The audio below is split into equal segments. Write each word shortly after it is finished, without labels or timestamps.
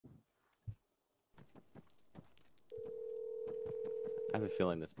have a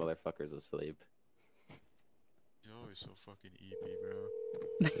feeling this motherfucker's asleep. He's always so fucking eepy,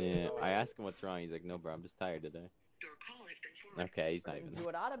 bro. Yeah, I asked him what's wrong. He's like, no, bro, I'm just tired today. Okay, he's not even. Do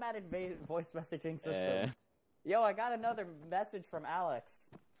an automatic voice messaging system. Yo, I got another message from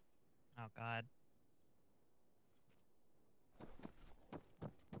Alex. Oh God.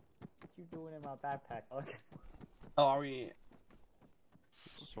 What you doing in my backpack? Look. Oh, are we?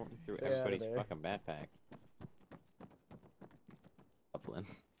 Sorting through Stay out of everybody's there. fucking backpack. Upland.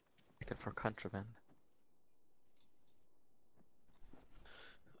 Looking for contraband.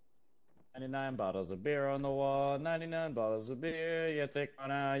 99 bottles of beer on the wall, 99 bottles of beer, you take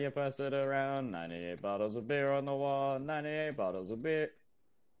one out, you pass it around, 98 bottles of beer on the wall, 98 bottles of beer.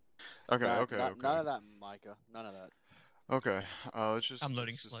 Okay, Nah, okay, okay. None of that, Micah. None of that. Okay, let's just. I'm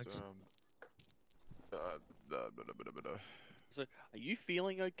loading let's just, slugs. So, are you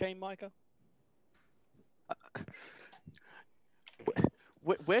feeling okay, Micah?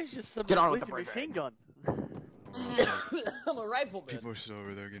 Where's your Get on with where's the your break. machine gun? I'm a rifleman. People are still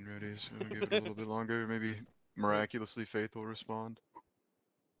over there getting ready, so we'll give it a little bit longer. Maybe miraculously Faith will respond.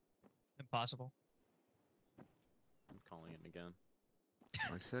 Impossible. I'm calling him again.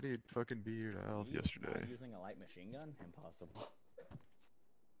 I said he'd fucking be here to help yesterday. Using a light machine gun? Impossible.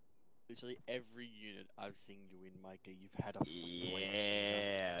 Literally every unit I've seen you in, Micah, you've had a fucking light machine gun.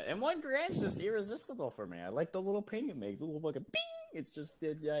 Yeah, and 1 grand's just irresistible for me. I like the little ping it makes, the little fucking ping. It's just,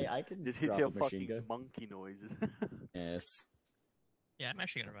 I can Just hits drop your a machine fucking gun. monkey noises. Yes. Yeah, I'm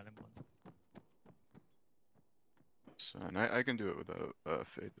actually gonna run him one. So, and I can do it without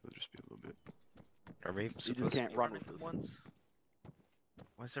Faith. It'll just be a little bit. Are we You just supposed can't to be run running with us. ones?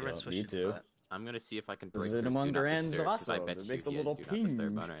 Why's Yeah, everyone me switching to too. that? I'm gonna see if I can break Zin through among Do Not Grand's Disturb, 'cause I awesome. bet It you makes a he has little Do Not Disturb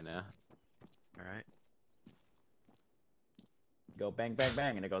ping. on right now. Alright. Go bang, bang,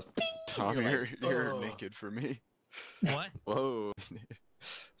 bang, and it goes ping. Tom, You're you're like, naked for me. What? Whoa.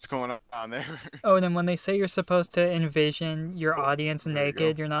 What's going on there? Oh, and then when they say you're supposed to envision your audience There you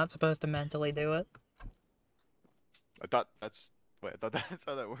naked, go. you're not supposed to mentally do it. I thought that's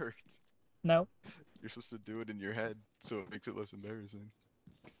how that worked. No. You're supposed to do it in your head, so it makes it less embarrassing.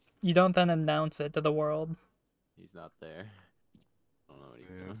 You don't then announce it to the world. He's not there. I don't know what he's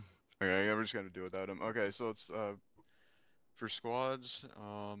Yeah. doing. Okay, yeah, we're just gonna do it without him. Okay, so it's for squads,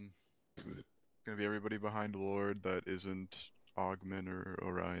 gonna be everybody behind Lord that isn't Augment or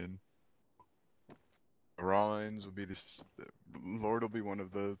Orion. Rollins will be this. Lord will be one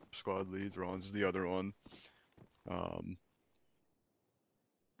of the squad leads. Rollins is the other one.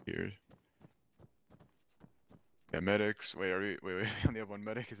 Here. Yeah, medics. Wait, wait. We only have one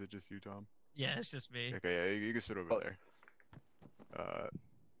medic. Is it just you, Tom? Yeah, it's just me. Okay, yeah, you can sit over there.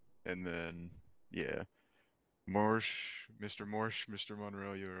 And then yeah, Morsh, Mr.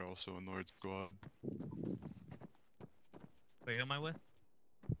 Monroe, you are also in Lord's squad. Wait, who am I with?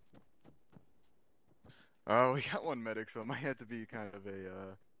 Oh, we got one medic, so it might have to be kind of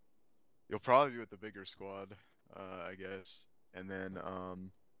a. You'll probably be with the bigger squad, I guess. And then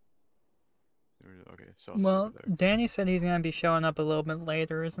okay, so Well, Danny said he's gonna be showing up a little bit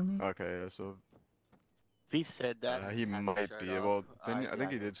later, isn't he? okay, yeah, so If he said that, he hasn't might showed be. up, Well, then I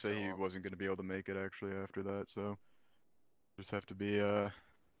think he yeah, did say he show up. wasn't going to be able to make it actually after that. So just have to be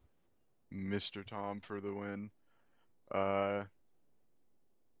Mr. Tom for the win. Then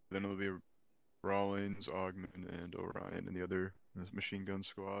it'll be Rollins, Augment, and Orion, and the other machine gun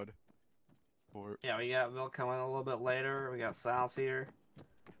squad. Yeah, we got Bill coming a little bit later. We got Sal's here.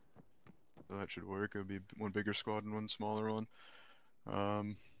 So that should work. It'll be one bigger squad and one smaller one.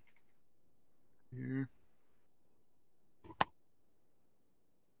 Here.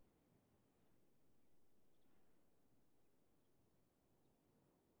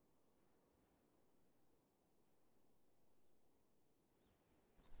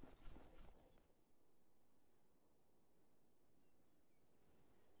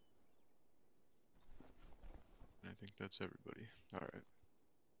 I think that's everybody. Alright.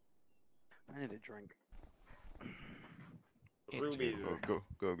 I need a drink. Ruby. Go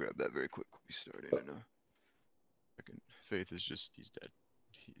grab that very quick. We'll be starting in a second. Faith is just, he's dead.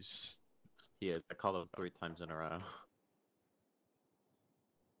 He is. I called him 3 times in a row.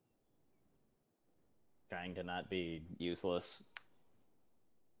 Trying to not be useless.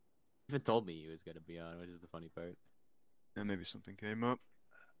 He even told me he was gonna be on, which is the funny part. And maybe something came up.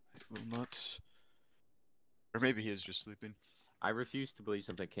 I will not. Or maybe he is just sleeping. I refuse to believe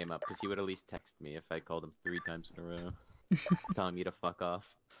something came up, because he would at least text me if I called him 3 times in a row. Telling me to fuck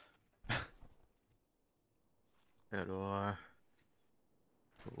off. It'll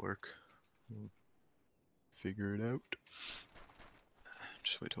work. We'll figure it out.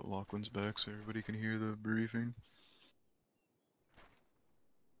 Just wait till Lachlan's back so everybody can hear the briefing.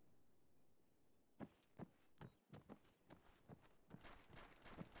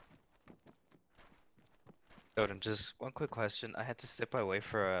 Odin, just one quick question. I had to step away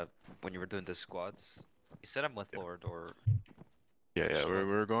for when you were doing the squads. You said I'm with Lord, or Yeah, Sure.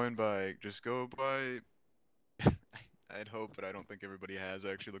 we're going by. Just go by. I'd hope, but I don't think everybody has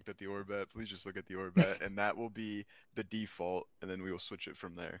actually looked at the Orbat. Please just look at the Orbat, and that will be the default, and then we will switch it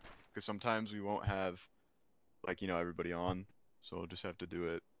from there. Because sometimes we won't have, like, everybody on, so we'll just have to do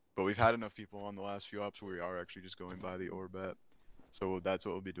it. But we've had enough people on the last few ops where we are actually just going by the Orbat. So that's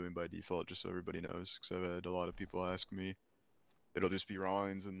what we'll be doing by default, just so everybody knows. Because I've had a lot of people ask me. It'll just be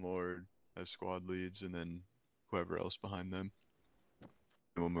Rollins and Lord as squad leads, and then whoever else behind them.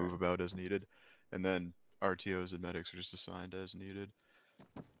 And we'll move about as needed. And then RTOs and medics are just assigned as needed.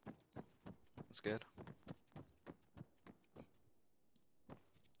 that's good.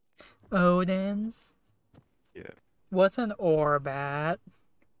 Odin, Yeah. what's an Orbat?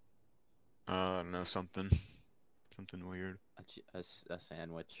 I don't know, something weird. A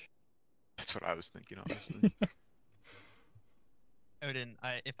sandwich. That's what I was thinking, honestly. Odin,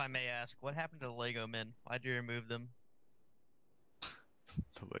 if I may ask, what happened to the Lego men? Why'd you remove them?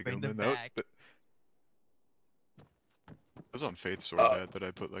 The Lego Bring them men. That back. was on Faith's Orbat that I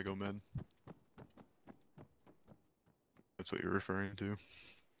put Lego men. That's what you're referring to. Bring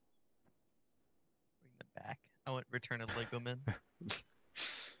them back. I want Return of Lego men.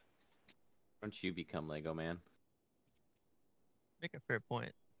 Don't you become Lego Man? Make a fair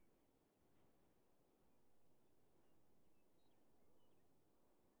point.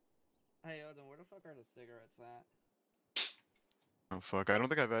 Hey, Odin, where the fuck are the cigarettes at? Oh fuck, I don't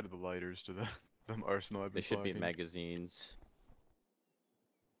think I've added the lighters to the arsenal I've They been should be slocking. magazines.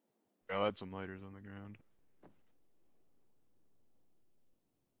 I'll add some lighters on the ground.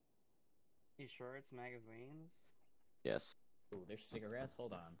 You sure it's magazines? Yes. Ooh, there's cigarettes.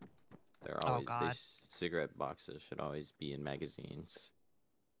 Hold on. They're Oh, always God. cigarette boxes should always be in magazines.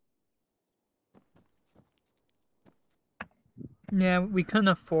 Yeah, we couldn't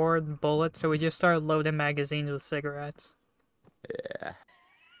afford bullets, so we just started loading magazines with cigarettes. Yeah.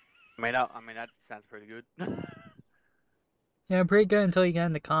 I mean, that sounds pretty good. Yeah, pretty good until you get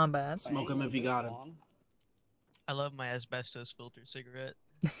into combat. Smoke 'em if you got 'em. I love my asbestos filter cigarette.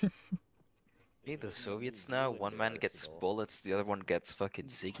 Hey, the Soviets now, one man gets bullets, the other one gets fucking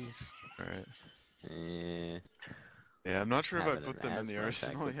ciggies. Alright. Eh, Yeah, I'm not sure if I Having put an them in the asthma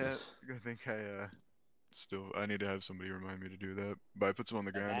attack arsenal with yet. this. I think I need to have somebody remind me to do that. But I put some on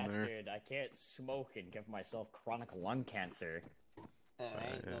the ground in there. Bastard, I can't smoke and give myself chronic lung cancer.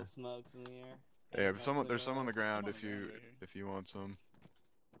 Ain't no yeah. smokes in the air. Yeah, Ain't but no there's some on the cigarettes. ground Some if on the you ground right if you want some.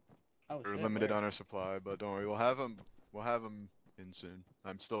 Oh We're shit, limited where? on our supply, but don't worry, we'll have them in soon.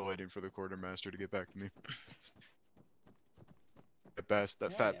 I'm still waiting for the quartermaster to get back to me.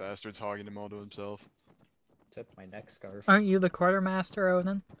 That fat bastard's hogging them all to himself. Tip my neck scarf. Aren't you the quartermaster,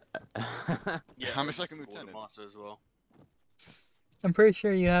 Odin? Yeah, I'm a second lieutenant. Master as well. I'm pretty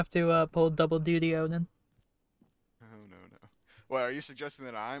sure you have to pull double duty, Odin. Oh no. What, are you suggesting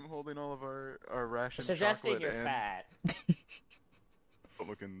that I'm holding all of our ration Suggesting chocolate you're and... fat. Don't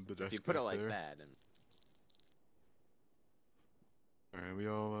look in the desk If you put it back like there. that, and Alright, we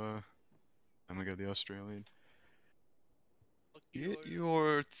all and we got the Australian. Fuck Get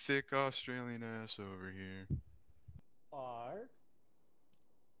your thick Australian ass over here. Are?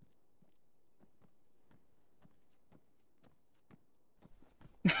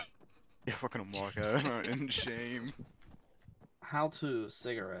 Yeah, fucking walk out in shame. How to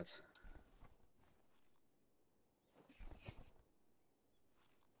cigarettes?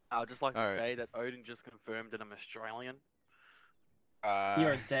 I would just like to Alright. say that Odin just confirmed that I'm Australian. You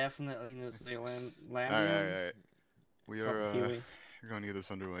are definitely New Zealand. Alright. We are Fucking Kiwi. we're going to get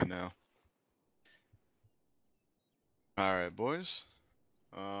this underway now. Alright, boys.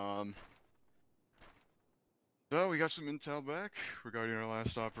 So we got some intel back regarding our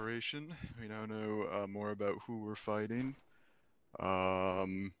last operation. We now know more about who we're fighting,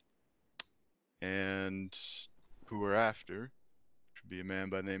 and who we're after. Should be a man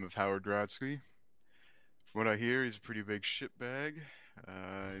by the name of Howard Grotsky. From what I hear, he's a pretty big shitbag.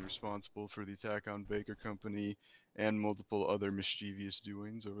 He's responsible for the attack on Baker Company and multiple other mischievous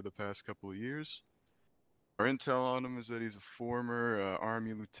doings over the past couple of years. Our intel on him is that he's a former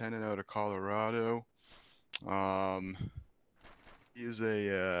Army lieutenant out of Colorado. He is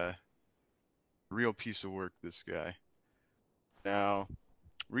a real piece of work, this guy. Now,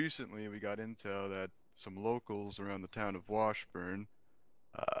 recently we got intel that some locals around the town of Washburn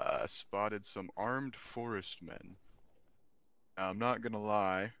spotted some armed forest men. Now, I'm not gonna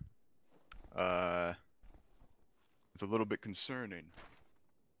lie, it's a little bit concerning.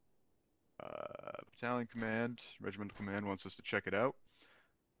 Battalion command, regimental command wants us to check it out,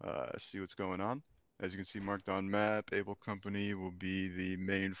 see what's going on, As you can see marked on map, Able Company will be the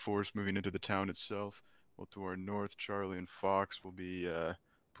main force moving into the town itself, while to our north, Charlie and Fox will be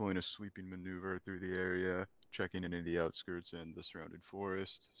pulling a sweeping maneuver through the area, checking into the outskirts and the surrounding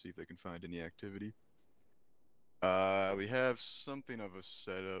forest, see if they can find any activity. We have something of a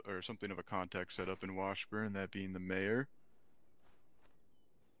setup, or something of a contact set up in Washburn, that being the mayor.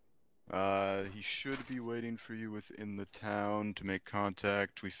 He should be waiting for you within the town to make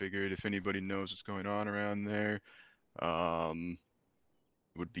contact. We figured if anybody knows what's going on around there, it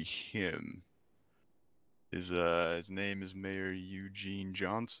would be him. His name is Mayor Eugene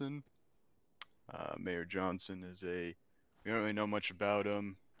Johnson. Mayor Johnson is we don't really know much about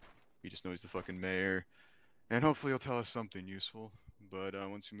him. We just know he's the fucking mayor. And hopefully he'll tell us something useful. But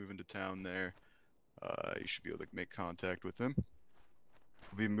once you move into town there, you should be able to make contact with him.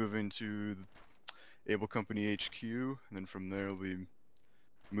 We'll be moving to Able Company HQ, and then from there we'll be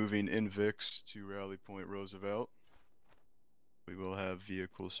moving INVIX to Rally Point Roosevelt. We will have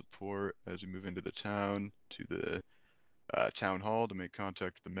vehicle support as we move into the town to the town hall to make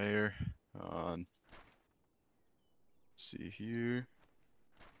contact with the mayor. Let's see here.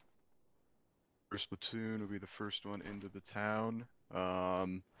 First platoon will be the first one into the town.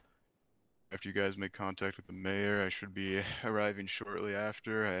 After you guys make contact with the mayor, I should be arriving shortly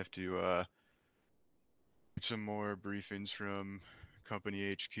after. I have to get some more briefings from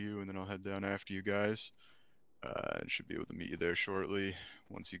company HQ, and then I'll head down after you guys. And should be able to meet you there shortly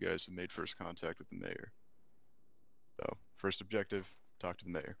once you guys have made first contact with the mayor. So, first objective, talk to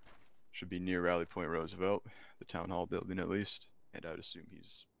the mayor. Should be near Rally Point Roosevelt, the town hall building at least, and I'd assume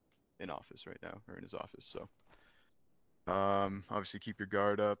he's in office right now, or in his office, so. Obviously keep your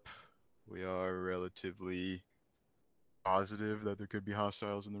guard up. We are relatively positive that there could be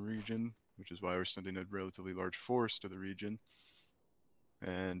hostiles in the region, which is why we're sending a relatively large force to the region.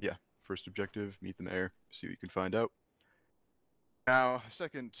 And yeah, first objective, meet the mayor, see what you can find out. Now,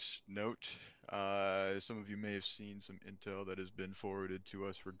 second note, some of you may have seen some intel that has been forwarded to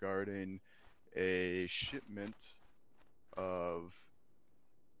us regarding a shipment of,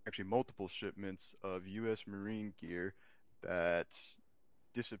 actually multiple shipments of U.S. Marine gear that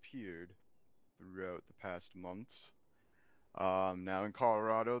disappeared throughout the past months. Now in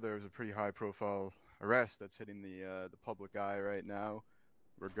Colorado, there's a pretty high-profile arrest that's hitting the public eye right now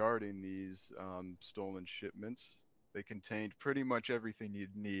regarding these stolen shipments. They contained pretty much everything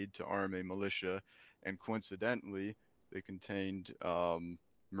you'd need to arm a militia, and coincidentally, they contained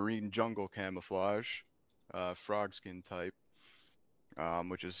marine jungle camouflage, frog skin type,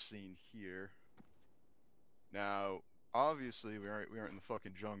 which is seen here. Now, obviously, we aren't in the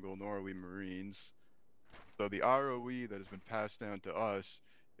fucking jungle, nor are we Marines. So the ROE that has been passed down to us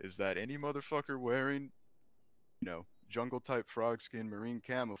is that any motherfucker wearing, jungle type frog skin marine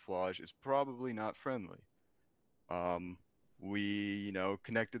camouflage is probably not friendly. We,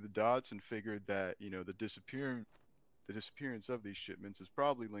 connected the dots and figured that, the disappearance of these shipments is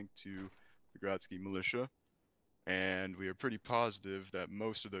probably linked to the Grotsky militia. And we are pretty positive that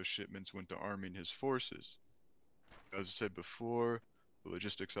most of those shipments went to arming his forces. As I said before, the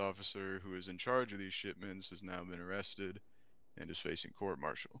logistics officer who is in charge of these shipments has now been arrested and is facing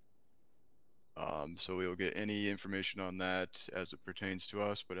court-martial. So we will get any information on that as it pertains to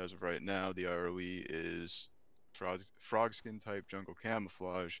us, but as of right now, the ROE is frog skin type jungle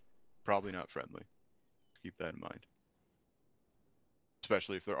camouflage, probably not friendly. Keep that in mind.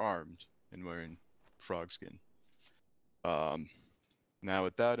 Especially if they're armed and wearing frog skin. Now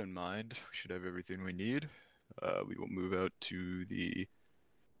with that in mind, we should have everything we need. We will move out to the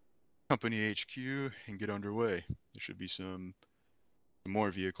company HQ and get underway. There should be some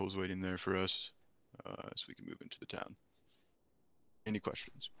more vehicles waiting there for us so we can move into the town. Any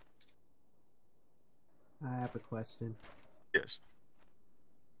questions? I have a question. Yes.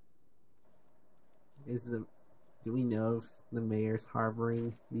 Do we know if the mayor's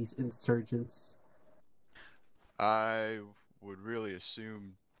harboring these insurgents? I would really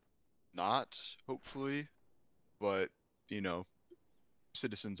assume not, hopefully, but,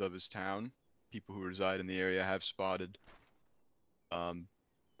 citizens of his town, people who reside in the area, have spotted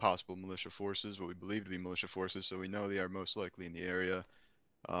possible militia forces, what we believe to be militia forces, so we know they are most likely in the area.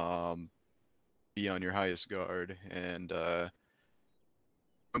 Be on your highest guard, and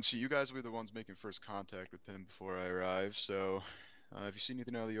you guys will be the ones making first contact with him before I arrive, so if you see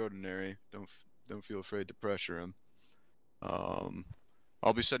anything out of the ordinary, don't feel afraid to pressure him.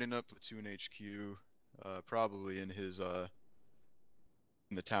 I'll be setting up platoon HQ, probably in his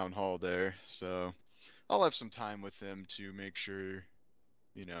in the town hall there, so I'll have some time with him to make sure,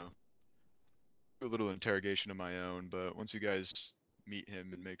 do a little interrogation of my own, but once you guys meet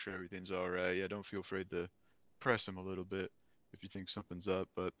him and make sure everything's alright. Yeah, don't feel afraid to press him a little bit if you think something's up,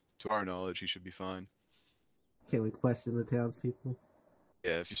 but to our knowledge, he should be fine. Can we question the townspeople?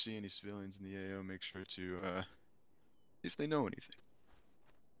 Yeah, if you see any civilians in the AO, make sure to see if they know anything.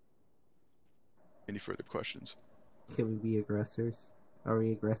 Any further questions? Can we be aggressors? Are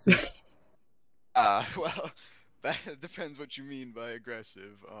we aggressive? Well, that depends what you mean by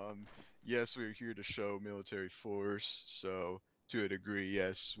aggressive. Yes, we're here to show military force, so to a degree,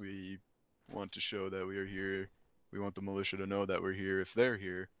 yes, we want to show that we are here. We want the militia to know that we're here if they're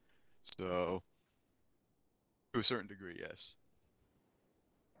here. So, to a certain degree, yes.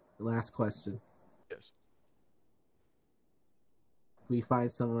 Last question. Yes. If we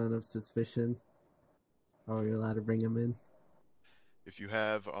find someone of suspicion, are we allowed to bring them in? If you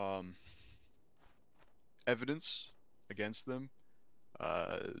have evidence against them,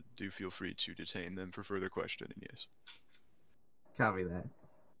 do feel free to detain them for further questioning, yes. Copy that.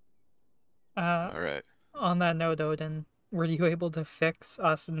 Alright. On that note, Odin, were you able to fix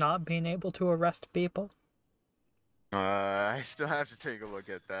us not being able to arrest people? I still have to take a look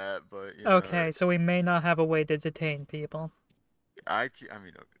at that, but you Okay, know, so we may not have a way to detain people. I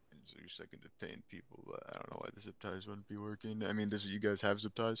mean, okay, so you're second detain people, but I don't know why the zip ties wouldn't be working. I mean, you guys have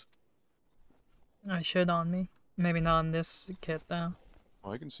zip ties? I should on me. Maybe not on this kit, though.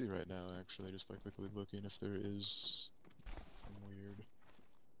 Well, I can see right now, actually, just by quickly looking if there is something weird.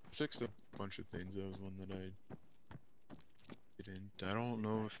 Fixed a bunch of things. That was one that I didn't. I don't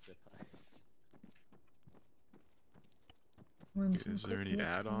know if. Is there any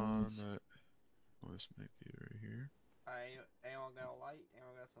add-on that? Oh, this might be right here. Anyone got a light?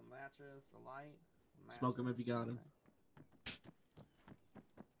 Anyone got some matches? A light? Smoke them if you got them.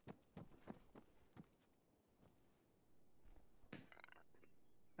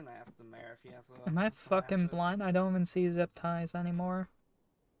 I'm gonna ask the mayor if he has a. Am I fucking blind? I don't even see zip ties anymore.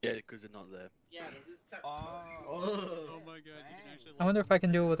 Yeah, because they're not there. Yeah, this is. Oh my god, you can actually. I wonder if I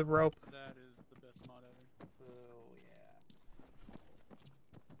can do it with a rope. That is the best mod ever. Oh yeah.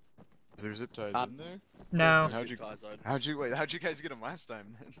 Is there zip ties in there? No. How'd you guys get them last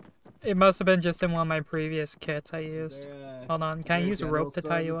time then? It must have been just in one of my previous kits I used. Hold on, can I use a rope to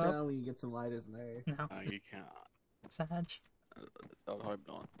tie you up? We can get some lighters in there. No. You can't. Sag. I would hope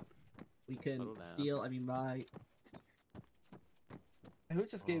not. We can steal, buy. Who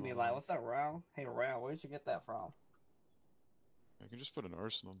just gave me a light? What's that, Rao? Hey, Rao, where'd you get that from? I can just put an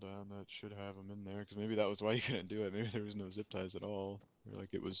arsenal down that should have them in there, because maybe that was why you couldn't do it. Maybe there was no zip ties at all, or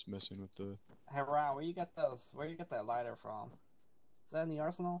like it was messing with the. Hey, Rao, where you get those? Where you get that lighter from? Is that in the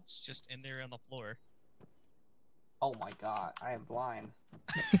arsenal? It's just in there on the floor. Oh my god, I am blind.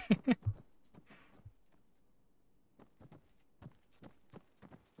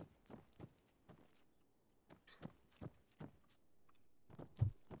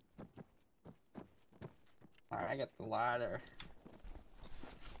 Alright, I get the ladder.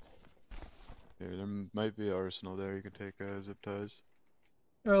 Here, there might be an arsenal there. You can take zip ties.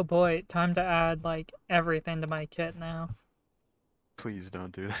 Oh boy, time to add, like, everything to my kit now. Please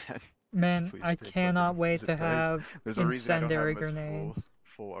don't do that. Man, Please I take cannot wait zip to ties. have There's a reason I don't have incendiary them as grenades.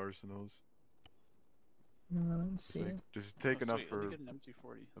 full arsenals. Let's see. Just take enough sweet, for let me get an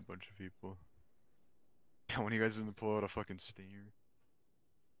M240. a bunch of people. Yeah, when you guys didn't pull out a fucking stinger.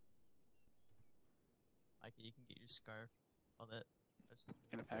 Mikey, you can get your scarf. All that.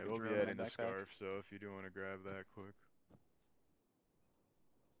 Yeah, we'll be adding the scarf, so if you do want to grab that quick.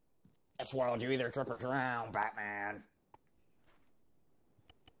 This world, you either trip or drown, Batman.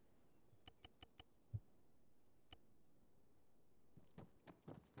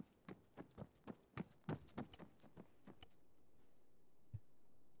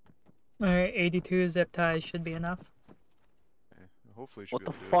 Alright, 82 zip ties should be enough. Okay, hopefully, What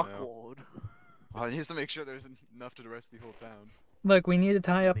the fuck, Lord? Well, he needs to make sure there's enough to the rest of the whole town. Look, we need to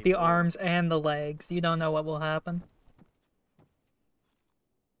tie up the arms and the legs. You don't know what will happen.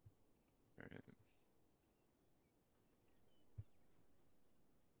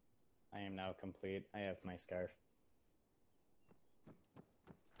 I am now complete. I have my scarf.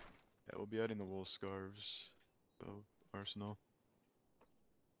 Yeah, we'll be adding the wool scarves. So, arsenal.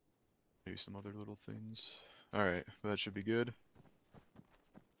 Maybe some other little things. Alright, that should be good.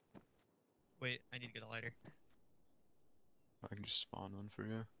 Wait, I need to get a lighter. I can just spawn one for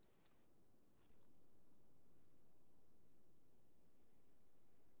you.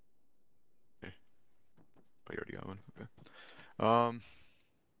 Okay. Oh, you already got one. Okay. Oh,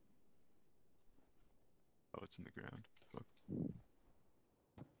 it's in the ground. Fuck.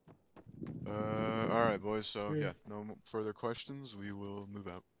 Alright, boys. So, yeah, no further questions. We will move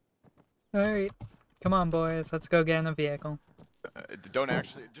out. Alright. Come on, boys. Let's go get in a vehicle. Don't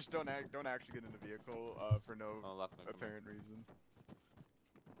actually get in the vehicle for no Oh, Lachlan, come on. apparent reason.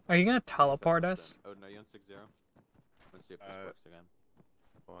 Are you gonna teleport us? Oh no, you on 6-0? Let's see if this works again.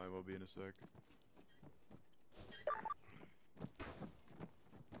 Oh, I will be in a sec.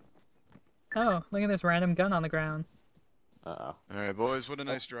 Oh, look at this random gun on the ground. Uh-oh. Alright, boys, what a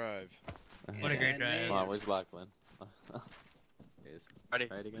nice drive. What a great drive. Come on, where's Lachlan? Here's. Ready?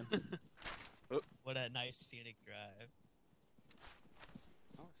 Try it again. What a nice scenic drive.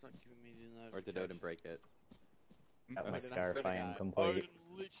 Oh, it's not giving me the Or did Odin break it? Got my Odin, I scarf, swear to I am God. complete. Odin,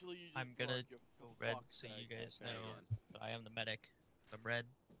 literally, you just I'm gonna broke your go red fuck's so you sake. guys Try know again. that I am the medic. I'm red.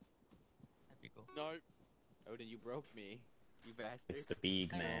 That'd be cool. No, Odin, you broke me. You bastard. It's the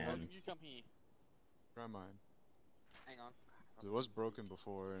big hang on, man. Odin, you come here. Try mine. Hang on. It was broken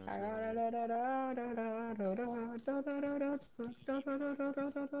before. And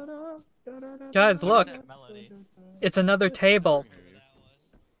Guys, look. That melody. It's another table.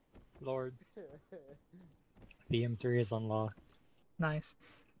 Lord. The M3 is unlocked. Nice.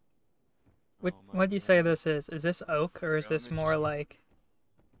 What do you say this is? Is this oak or is this more like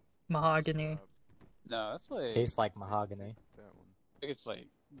mahogany? No, that's like. Tastes like mahogany. That one. I think it's like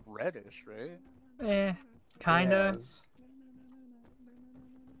reddish, right? Eh, kinda.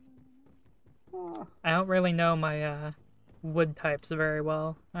 I don't really know my wood types very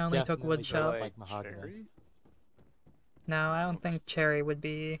well. I only took wood shop. Like mahogany. No, I don't think cherry would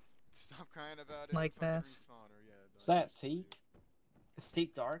be Stop crying about it. like this. Is that teak? Is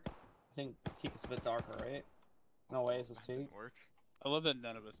teak dark? I think teak is a bit darker, right? No way, is this teak? I love that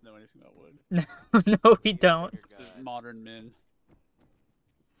none of us know anything about wood. No, we don't. This is modern men.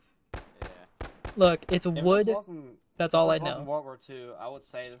 Look, it's If this wood. wasn't- That's all I if this wasn't know. World War II, I would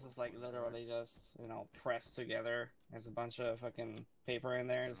say this is like literally just, you know, pressed together. There's a bunch of fucking paper in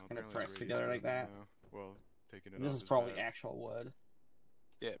there, just kind of pressed together like that. Well, taking it This off is is probably bad. actual wood.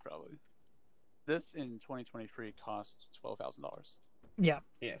 Yeah, probably. This in 2023 costs $12,000. Yeah.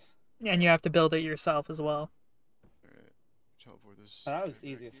 Yes. And you have to build it yourself as well. Alright. Teleport this. But that was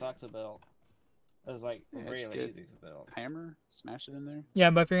easy as fuck to build. It was like Yeah, just really get easy to build. Hammer, smash it in there. Yeah,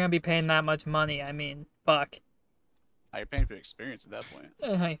 but if you're gonna be paying that much money, I mean, fuck. Oh, you're paying for experience at that point.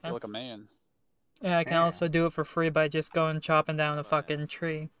 Yeah. Feel like a man. Yeah, I can also do it for free by just going chopping down a fucking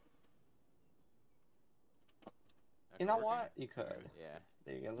tree. You know what? You could. Yeah.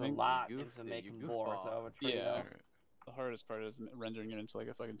 There's I a mean, lot you into goofed it, making you boards goofball. out of a tree. Yeah. though. The hardest part is rendering it into like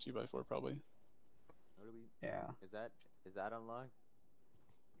a fucking 2x4 probably. What do we? Yeah. Is that unlocked?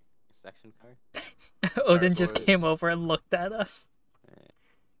 Section card? Odin just boys. came over and looked at us.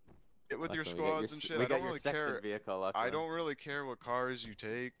 Get with your Lachlan, we got squads and s- shit. we I got don't your really section care. vehicle, I Lachlan. don't really care what cars you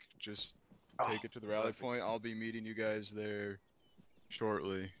take. Just take it to the rally point. I'll be meeting you guys there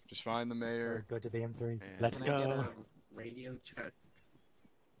shortly. Just find the mayor. Go to the M3. and- Let's Can I get go. a radio check?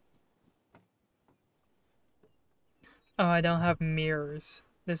 Oh, I don't have mirrors.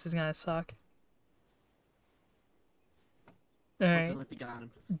 This is gonna suck. Alright. If you got him.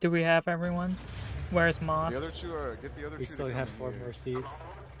 Do we have everyone? Where's Moth? The other two are get the other We two. still to have come 4 in more here. seats.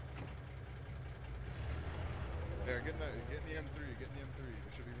 Yeah, get in the M3. Get in the M3.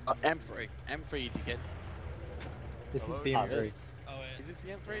 There should be room M3. M3 to get. This is Hello? the Oh, M3. this. Oh, wait. Is this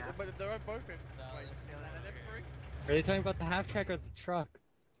the M3? But they're both in. No, Wait, that's is the that an other M3? Are they talking about the half track or the truck?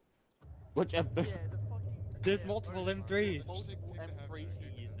 Which Yeah, the fucking. There's multiple M3s. Multiple M3s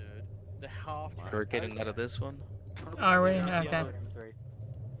here, you nerd. The half. We're getting out of this one. Are we? Yeah, Okay. M3.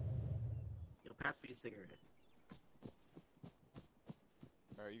 You'll pass me a cigarette.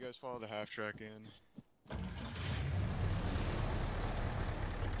 Alright, you guys follow the half track in.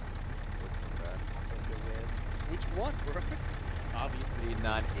 Which one, bro? Obviously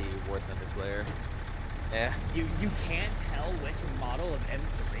not a War Thunder player. Yeah. You can't tell which model of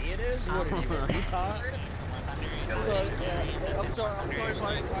M3 it is? What are you, retard? I'm sorry, I made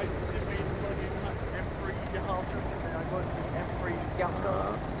fucking M3 half track and then I got the M3 scout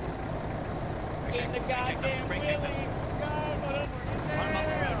car. In the goddamn wheelie! God,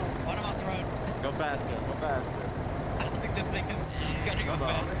 motherfucker! Bottom off the road. Go faster, go faster. I don't think this thing is gonna go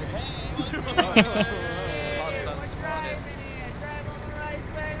faster. Hey, what's driving here? Drive on the right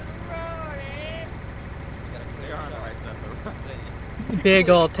side of the road, eh? They're on the right side of the road. Big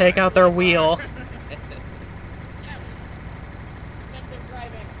ol' take out their wheel. Defensive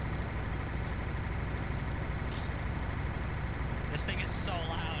driving. This thing is so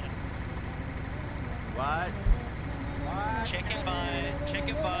loud. What? Chicken butt.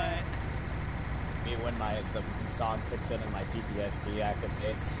 Chicken butt. Me when the song kicks in and my PTSD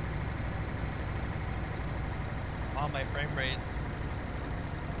activates. Oh, my frame rate.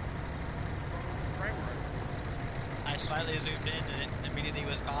 I I slightly zoomed in and it immediately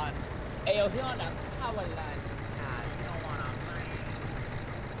was gone. Hey, yo, he on that power lines. Nah, you know what I'm saying.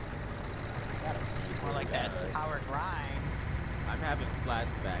 Gotta sneeze More like that power grind. I'm having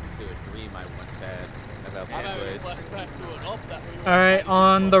flashback to a dream I once had about I'm this having place. flashback to an up that we Alright,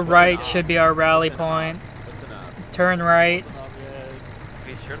 on the right should be our rally point. What's an up? Turn right. Are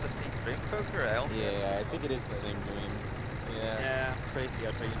you sure the same dream, Poker? I also Yeah, I think it is the same dream. Yeah. Tracy,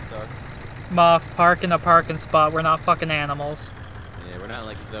 our trading star. Moth, park in a parking spot. We're not fucking animals. Yeah, we're not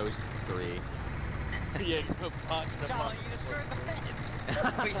like those three. Yeah, Charlie, you destroyed the fence.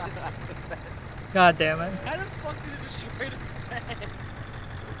 God damn it. How the fuck did it destroy the fence?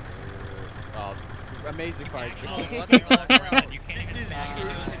 Oh, amazing fight. Oh, what the fuck, bro? You can't even This is back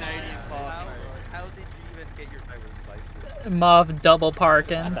into a Canadian spot. How did you even get your driver's license? Moth double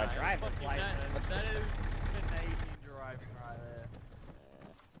parking. That's a driver's license. That is Canadian driving right there.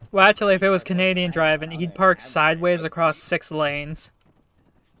 Well, actually, if it was Canadian driving, he'd park sideways across 6 lanes.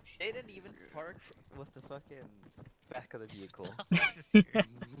 They didn't even park with the fucking back of the vehicle.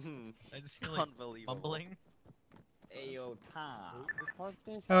 I just feel like Unbelievable. mumbling. Hey, yo, Tom.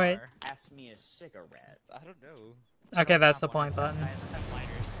 Oh, wait. Ask me a cigarette. I don't know. Okay, that's the point button. I just have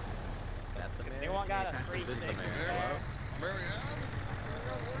lighters. Anyone got a free cig?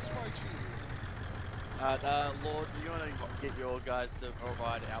 Lord, do you want to get your guys to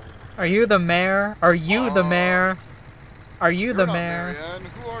provide hours? Are you the mayor? Are you the mayor? Are you the mayor? Marianne.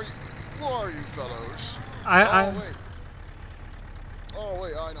 Who are you fellows? I. Oh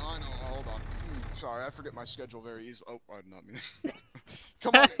wait, I know. Hold on. Sorry, I forget my schedule very easily. Oh, not me.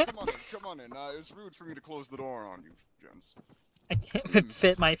 Come on in. It's rude for me to close the door on you, gents. I can't even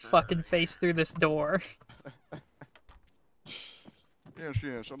fit my fucking face through this door.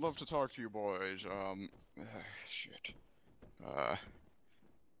 Yes, I'd love to talk to you boys. Shit.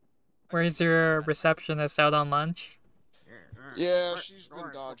 Where's your receptionist out on lunch? Yeah, she's been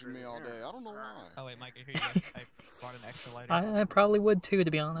dodging me all day. I don't know why. Oh wait, Mike, here you go. I brought an extra lighter. I probably would too,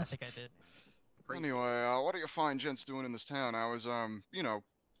 to be I honest. think I did. Anyway, what are you fine gents doing in this town? I was,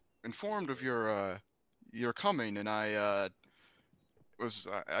 informed of your coming, and I, was,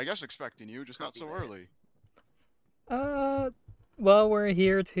 I guess expecting you, just not so early. Well, we're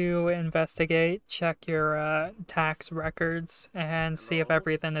here to investigate, check your tax records, and see if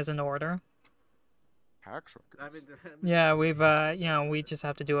everything is in order. Tax records? Yeah, we've, we just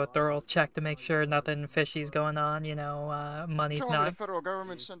have to do a thorough check to make sure nothing fishy's going on, money's Telling me not... the federal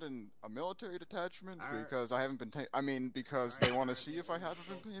government's sending a military detachment because I haven't been because they want to see if I haven't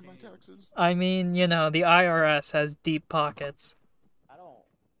been paying my taxes? I mean, the IRS has deep pockets. I don't.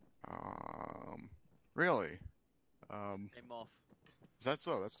 Really? Hey, Moth. Is that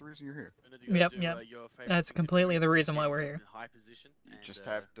so? That's the reason you're here? Yep. That's completely the reason why we're here. High position. You just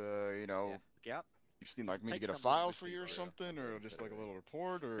have to, Yep. you seem like me to get a file for you or something, or just like a little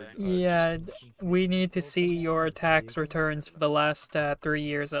report, or... Yeah, we need to see your tax returns for the last 3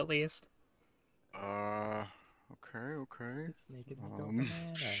 years at least. Okay.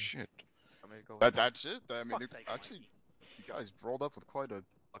 Shit. That's it? I mean, actually, you guys rolled up with quite a...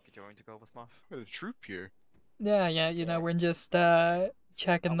 Lucky join to go with Muff. Quite a troop here. Yeah, we're just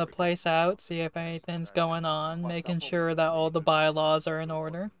checking the place out, see if anything's going on, making sure that all the bylaws are in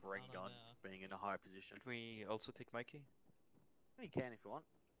order. Being in a high position. Can we also take Mikey? You can if you want.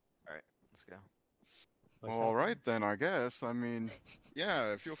 Alright, let's go. Well, alright then, I guess. I mean,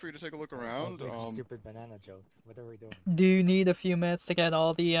 yeah, feel free to take a look around. Stupid banana jokes. What are we doing? Do you need a few minutes to get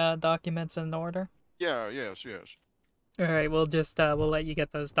all the documents in order? Yeah, yes. Alright, we'll just, we'll let you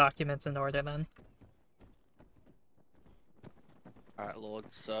get those documents in order then. Alright, Lord,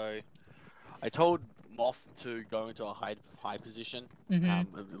 so... I told Moth to go into a high position.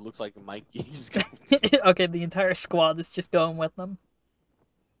 Mm-hmm. It looks like Mikey's going... Okay, the entire squad is just going with them.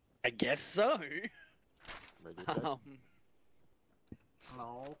 I guess so.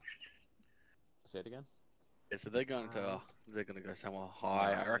 No. Say it again? Yeah, so they're gonna go somewhere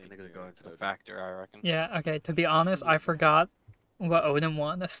high. I reckon they're gonna go into the factory, I reckon. Yeah, okay, to be honest, I forgot what Odin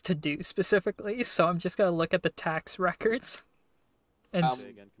wanted us to do specifically, so I'm just gonna look at the tax records. And Say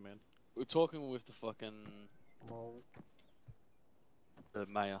again, Command. We're talking with the fucking... the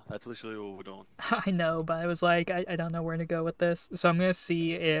mayor. That's literally all we're doing. I know, but I was like, I don't know where to go with this, so I'm gonna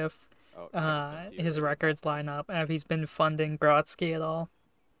see if his records line up, and if he's been funding Grotsky at all.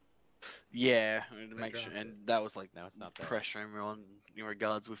 Yeah, to make sure, and that was like No, it's not that. pressuring me on in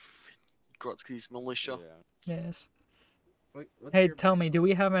regards with Grotsky's militia. Yes. What's Hey, your tell me, do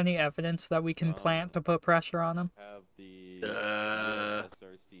we have any evidence that we can plant to put pressure on him? Have the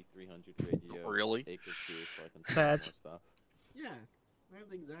SRC 300 radio. Really? Acres here, so I can Sad. more stuff. Yeah, I have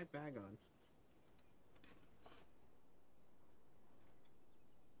the exact bag on.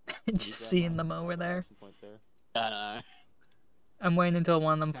 Just seeing them over there. I know. I'm waiting until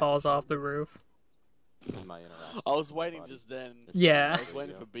one of them falls off the roof. In my interaction. I was waiting just then. Yeah. I was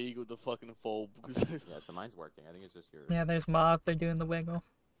waiting for Beagle to fucking fall because. Yeah, so mine's working. I think it's just yours. Yeah, there's Moth. They're doing the wiggle.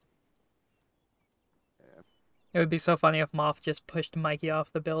 Yeah. It would be so funny if Moth just pushed Mikey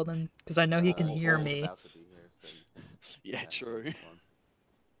off the building, because I know he can hear He's me. about to be here, so Yeah, true.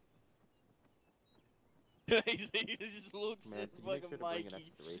 he just looks Man, at can you make fucking sure to bring an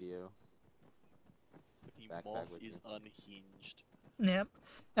Mikey. extra radio? The Backpack moth with is you. unhinged. Yep.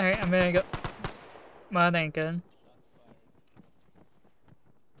 Alright, I'm gonna go. Well, that ain't good.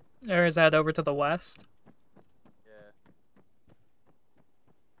 Or is that over to the west? Yeah.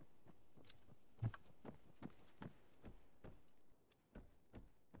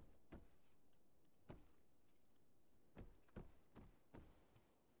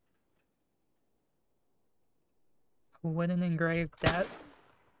 Wooden engraved that.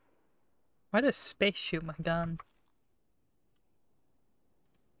 Why does space shoot my gun?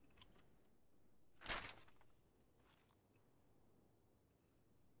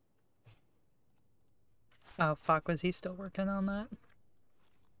 Oh fuck, was he still working on that?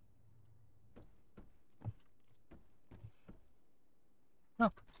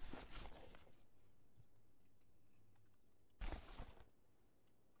 Oh.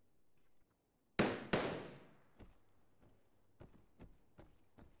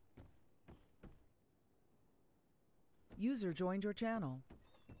 User joined your channel.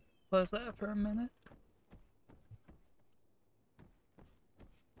 Close that for a minute.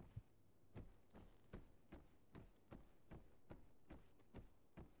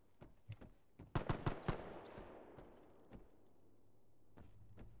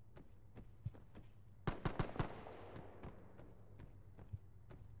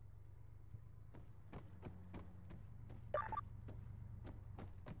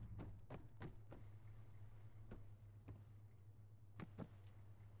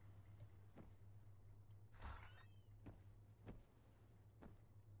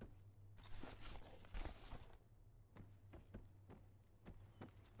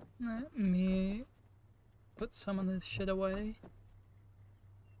 Let me put some of this shit away.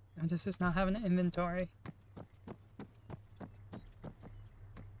 And this does not have an inventory.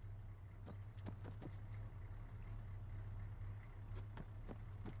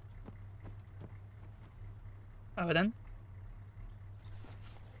 Odin?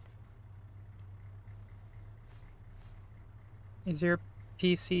 Is your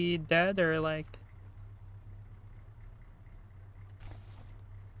PC dead or like...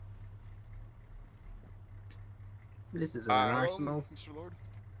 This is an arsenal. Mr. Lord.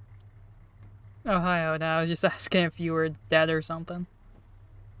 Oh, hi, Odin. I was just asking if you were dead or something.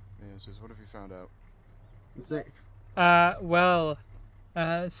 Yes, what have you found out? Well,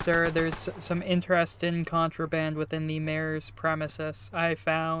 sir, there's some interest in contraband within the mayor's premises. I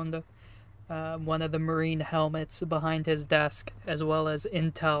found one of the Marine helmets behind his desk, as well as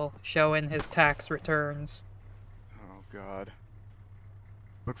intel showing his tax returns. Oh, God.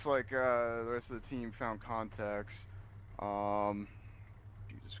 Looks like the rest of the team found contacts.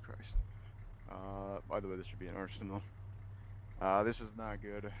 Jesus Christ. By the way, this should be an arsenal. This is not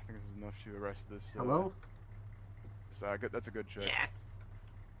good. I think this is enough to arrest this. Hello? Good. That's a good check. Yes.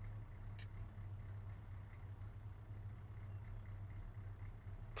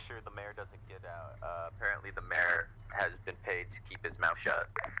 Sure the mayor doesn't get out. Apparently the mayor has been paid to keep his mouth shut.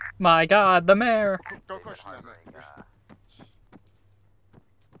 My God, the mayor! Go question that, man.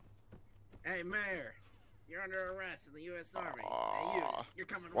 Hey, Mayor. You're under arrest in the U.S. Army. Hey, you're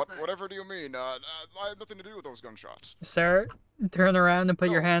coming with us. Whatever do you mean? I have nothing to do with those gunshots. Sir, turn around and put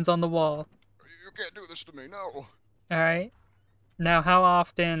your hands on the wall. You can't do this to me, no. Alright. Now, how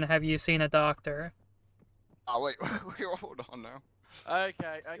often have you seen a doctor? Oh, wait, hold on now.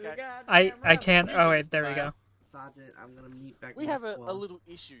 Okay. I can't. Oh, wait, there we go. Sergeant, I'm gonna mute back. We have a little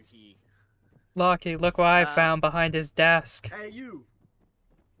issue here. Lockie, look what I found behind his desk. Hey, you!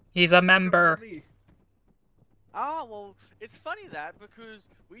 He's a member. Oh, well, it's funny that because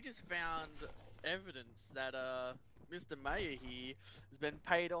we just found evidence that Mr. Mayor here has been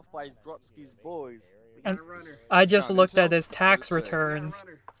paid off by Grotsky's boys. And I just looked at his tax returns.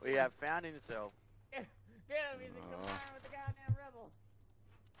 We have found intel. Get him, he's in combined with the goddamn rebels.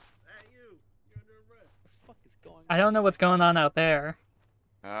 Hey, you're under arrest. What the fuck is going on? I don't know what's going on out there.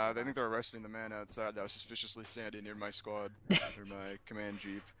 They think they're arresting the man outside that was suspiciously standing near my squad, or my command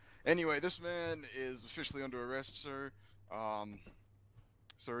jeep. Anyway, this man is officially under arrest, sir.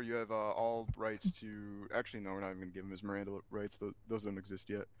 Sir, you have all rights to... Actually, no, we're not even going to give him his Miranda rights. Those don't exist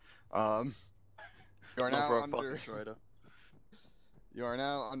yet. You are now under... You are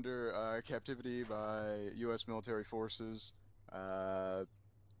now under captivity by U.S. military forces.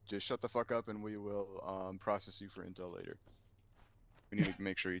 Just shut the fuck up and we will process you for intel later. We need to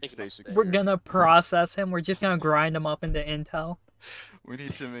make sure you stay secure. We're gonna process him. We're just gonna grind him up into intel. We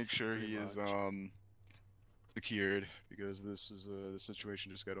need to make sure he is secured because this is the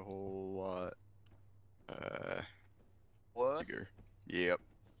situation just got a whole lot bigger. Yep.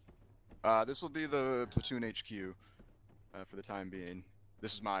 This will be the platoon HQ for the time being.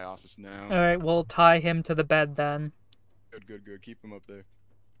 This is my office now. All right, we'll tie him to the bed then. Good. Keep him up there.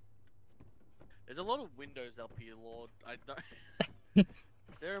 There's a lot of windows up here, Lord. I don't.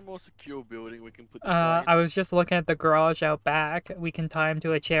 There a more secure building we can put this guy in? I was just looking at the garage out back. We can tie him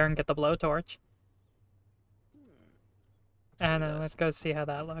to a chair and get the blowtorch. And let's go see how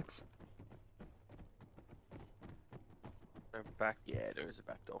that looks. Back, yeah, there is a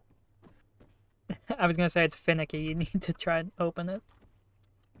back door. I was gonna say it's finicky. You need to try and open it.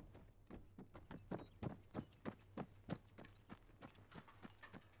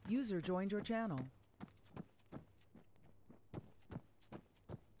 User joined your channel.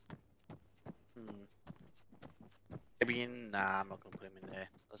 Maybe nah, I'm not gonna put him in there.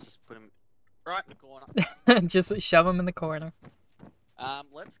 Let's just put him right in the corner. Just shove him in the corner.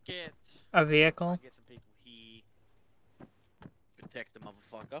 Let's get a vehicle. Get some people here. Protect the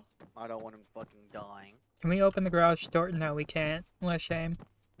motherfucker. I don't want him fucking dying. Can we open the garage door? No, we can't. What a shame.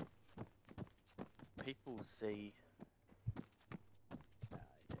 People see. Yeah,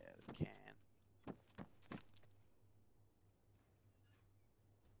 we can.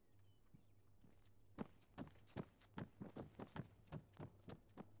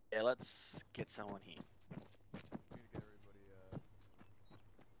 Yeah, let's get someone here.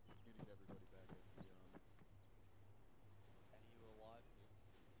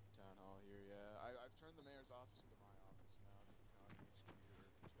 Town hall here, yeah. I've turned the mayor's office into my office now.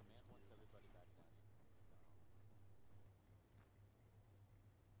 Command wants everybody back down.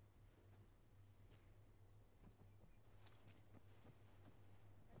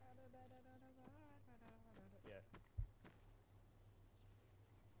 Yeah.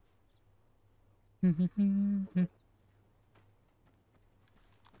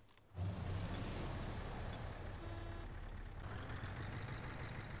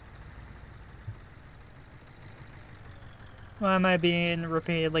 Why am I being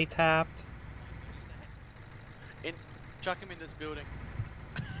repeatedly tapped? Chuck him in this building.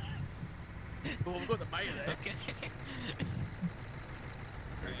 Well, we've got the mayor there. Okay.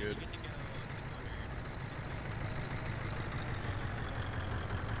 Very good.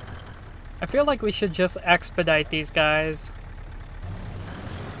 I feel like we should just expedite these guys.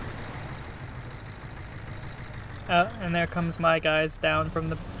 Oh, and there comes my guys down from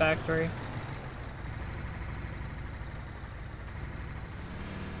the factory.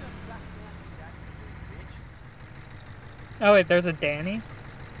 Oh wait, there's a Danny?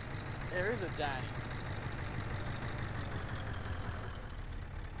 There is a Danny.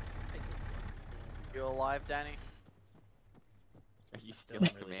 You alive, Danny? Are you still in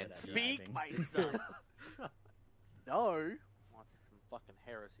command? Speak, my son! No! That's some fucking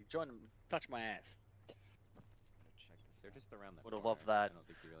heresy. Join him, touch my ass. Check this. They're just around the Would've corner. loved that. I don't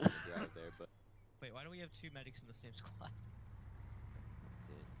think you really need to drive there, but... Wait, why do we have two medics in the same squad?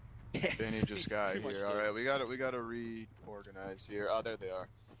 Danny just got here. All right, we gotta reorganize here. Oh, there they are.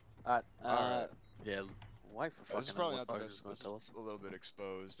 Alright. Yeah, wife for This is fucking probably hell, not the what best. Moses This gonna is a little bit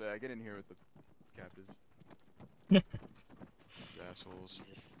exposed. Get in here with the captives. These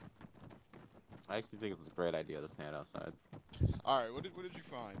assholes. I actually think it's a great idea to stand outside. All right, what did you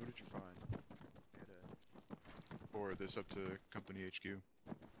find? What did you find? Forward this up to company HQ.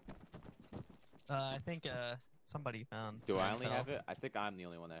 I think somebody found. Do some I only intel. have it? I think I'm the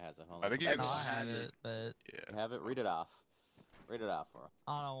only one that has it. Hold on. I think you No, can I see have it. it, but Yeah. You have it? Read it off. Read it off for us.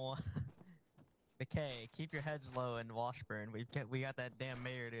 I don't want. Okay, keep your heads low in Washburn. We got that damn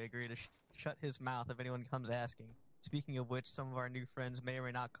mayor to agree to shut his mouth if anyone comes asking. Speaking of which, some of our new friends may or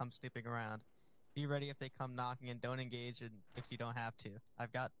may not come snooping around. Be ready if they come knocking and don't engage if you don't have to.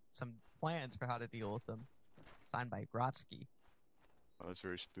 I've got some plans for how to deal with them. Signed by Grotsky. Oh, that's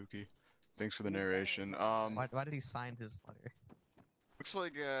very spooky. Thanks for the narration. Why did he sign his letter? Looks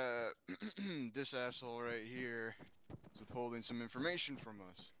like this asshole right here is withholding some information from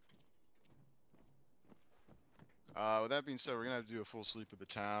us. With that being said, we're gonna have to do a full sweep of the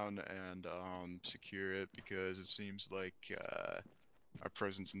town and secure it because it seems like our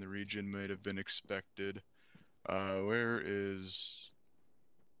presence in the region might have been expected. Where is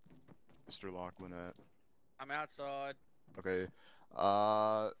Mr. Lachlan at? I'm outside. Okay.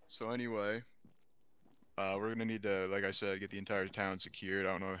 So anyway, We're gonna need to, like I said, get the entire town secured.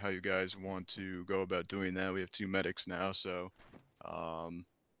 I don't know how you guys want to go about doing that. We have 2 medics now, so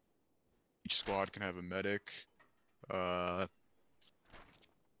each squad can have a medic. If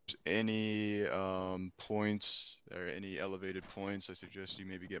there's any points or any elevated points, I suggest you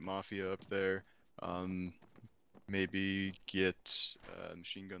maybe get Mafia up there. Maybe get a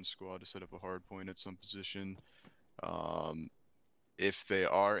machine gun squad to set up a hard point at some position. If they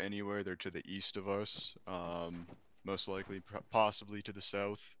are anywhere, they're to the east of us. Most likely, possibly to the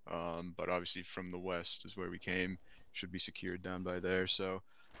south. But obviously from the west is where we came. Should be secured down by there. So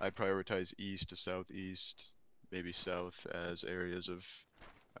I prioritize east to southeast, maybe south as areas of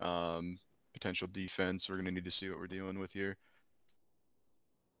potential defense. We're gonna need to see what we're dealing with here.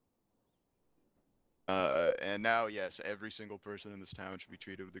 And now, yes, every single person in this town should be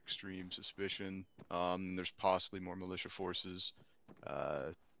treated with extreme suspicion. There's possibly more militia forces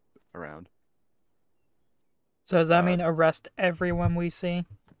around. So does that mean arrest everyone we see?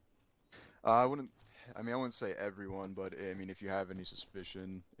 I wouldn't say everyone, but I mean, if you have any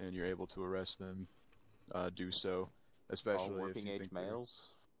suspicion and you're able to arrest them, do so. Especially all working if you age think males.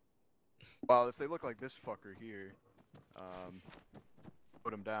 Well, if they look like this fucker here,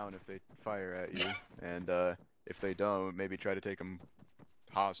 put them down if they fire at you, and if they don't, maybe try to take them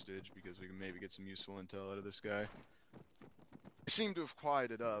hostage because we can maybe get some useful intel out of this guy. They seem to have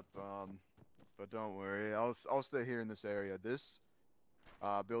quieted up, but don't worry, I'll stay here in this area. This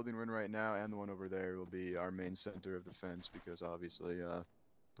building we're in right now and the one over there will be our main center of defense because obviously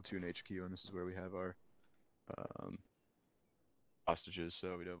platoon HQ, and this is where we have our hostages,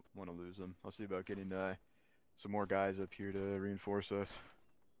 so we don't want to lose them. I'll see about getting some more guys up here to reinforce us.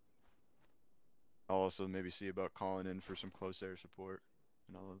 I'll also maybe see about calling in for some close air support,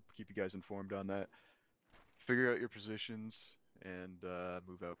 and I'll keep you guys informed on that. Figure out your positions and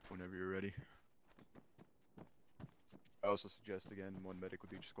move out whenever you're ready. I also suggest, again, 1 medic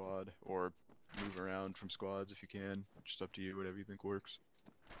with each squad, or move around from squads if you can. Just up to you, whatever you think works.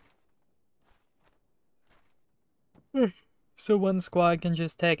 So one squad can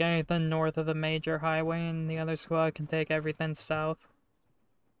just take anything north of the major highway, and the other squad can take everything south.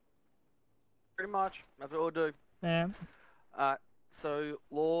 Pretty much. That's what we'll do. Yeah. So,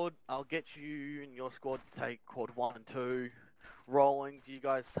 Lord, I'll get you and your squad to take quad 1 and 2. Rolling, do you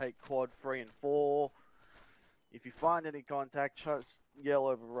guys take quad 3 and 4? If you find any contact, just yell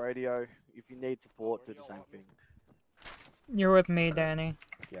over radio. If you need support, do the same thing. You're with me, Danny.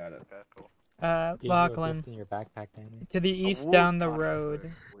 Got it. Okay, cool. Lachlan. In your backpack, Danny. To the east down the road.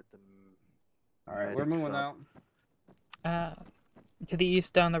 Alright, we're moving out. To the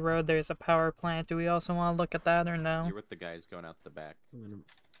east down the road, there's a power plant. Do we also want to look at that or no? You're with the guys going out the back.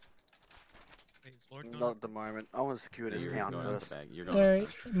 Not at the moment. I want to secure this town first. Alright,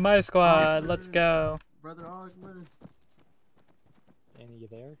 my squad, let's go. Brother Ogman. Danny, you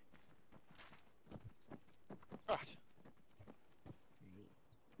there?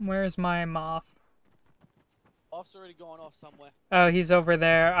 Where's my moth? Off's already gone off somewhere. Oh, he's over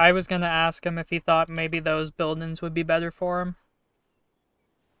there. I was gonna ask him if he thought maybe those buildings would be better for him.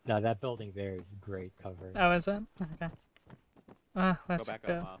 No, that building there is great cover. Oh, is it? Okay. Let's go. Back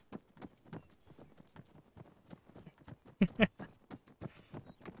go. Up,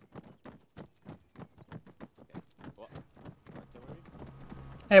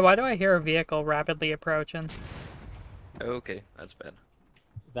 Hey, why do I hear a vehicle rapidly approaching? Okay, that's bad.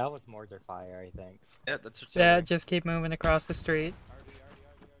 That was mortar fire, I think. Yeah, that's Yeah, just keep moving across the street.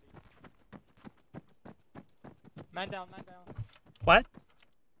 Man down, man down. What?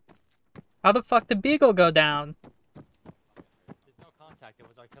 How the fuck did Beagle go down? There's no contact, it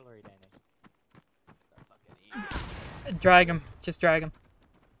was artillery, Danny. Drag him. Just drag him.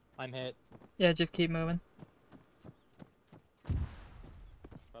 I'm hit. Yeah, just keep moving.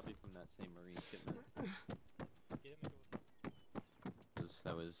 Probably from that same marine shipment.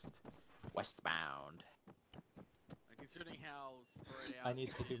 That was westbound. Considering how spread out I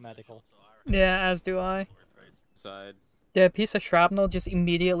need to do medical. Yeah, as do I. Side. Yeah, a piece of shrapnel just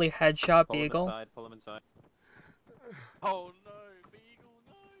immediately headshot Pull Beagle. him inside, pull him inside. Oh no, Beagle,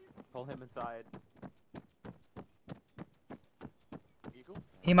 no! Pull him inside. Beagle?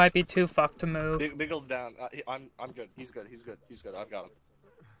 He might be too fucked to move. Beagle's down. I'm good. He's good. He's good. He's good. I've got him.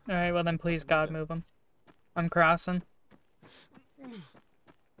 Alright, well then please God move him. I'm crossing.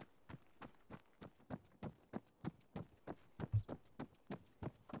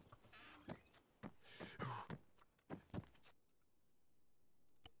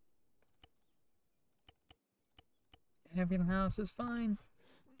 Everything else is fine.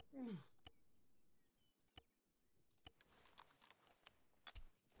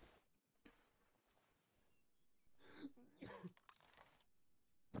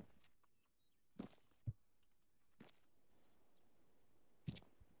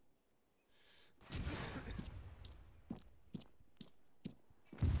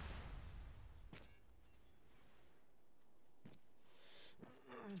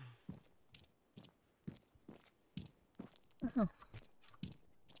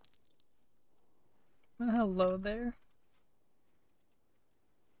 Hello there.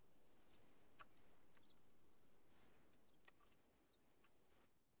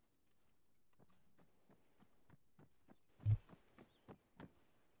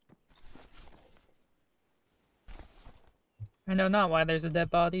 I know not why there's a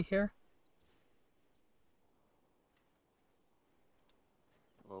dead body here.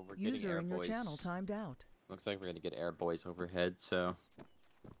 Well, we're getting User air in your boys. channel timed out. Looks like we're gonna get air boys overhead, so.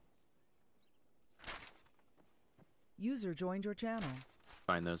 User joined your channel.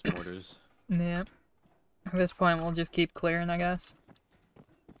 Find those mortars. Yeah. At this point, we'll just keep clearing, I guess.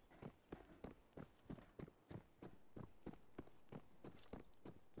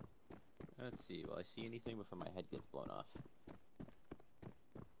 Let's see, will I see anything before my head gets blown off?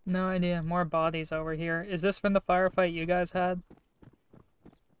 No idea. More bodies over here. Is this from the firefight you guys had?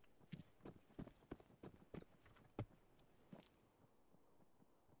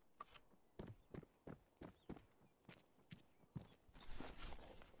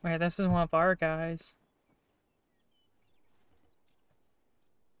 Wait, this is one of our guys.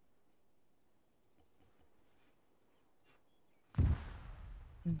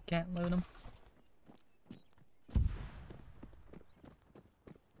 Can't loot him.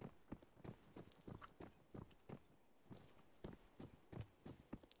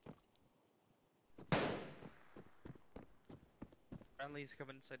 Friendly's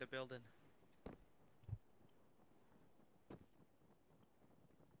coming inside the building.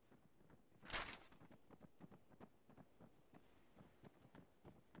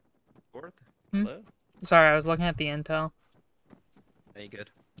 Fourth? Hello? Sorry, I was looking at the intel. Are you good?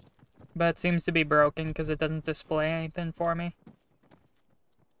 But it seems to be broken because it doesn't display anything for me.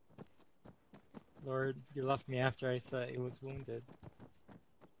 Lord, you left me after I said he was wounded.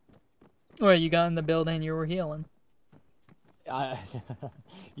 Well, you got in the building, you were healing.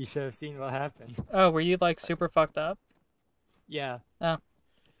 You should have seen what happened. Oh, were you like super fucked up? Yeah. Oh.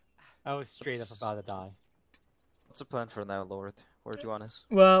 I was straight up about to die. What's the plan for now, Lord? Where do you want us?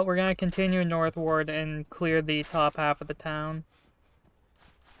 Well, we're gonna continue northward and clear the top half of the town.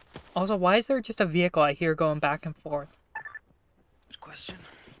 Also, why is there just a vehicle I hear going back and forth? Good question.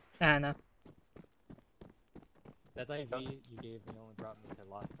 I know. That IV you gave me only brought me to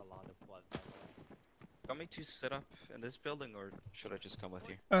lost a lot of blood, by the way. Want me to sit up in this building, or should I just come with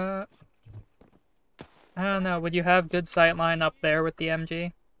you? I don't know. Would you have good sight line up there with the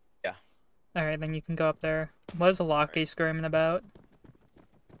MG? Yeah. Alright, then you can go up there. What is a Lockie screaming about?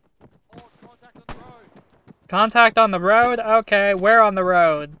 Contact on the road? Okay, where on the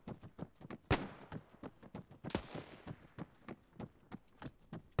road?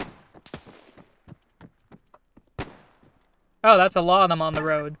 Oh, that's a lot of them on the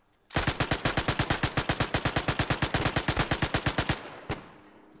road.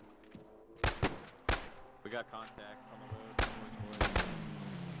 We got contacts on the road.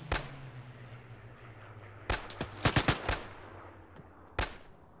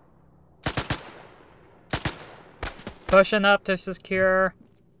 Pushing up to secure.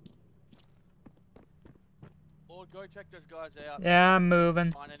 Lord, go check those guys out. Yeah, I'm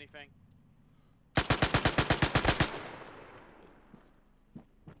moving. Find anything.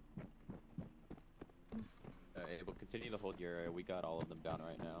 We'll continue to hold your area. We got all of them down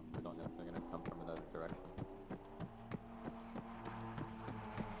right now. We don't know if they're gonna come from another direction.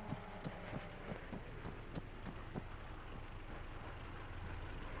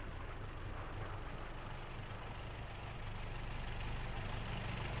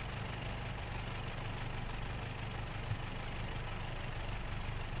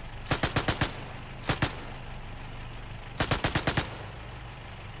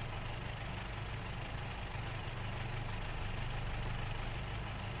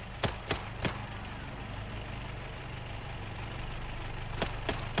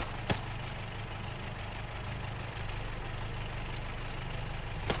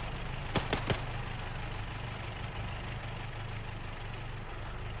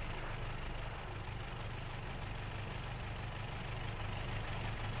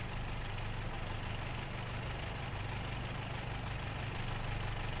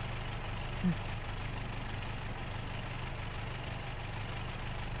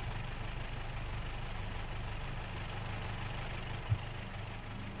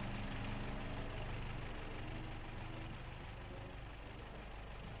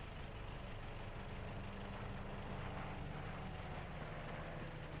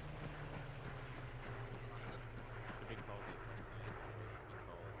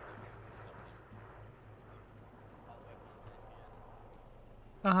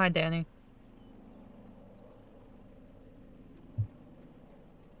 Oh, hi, Danny.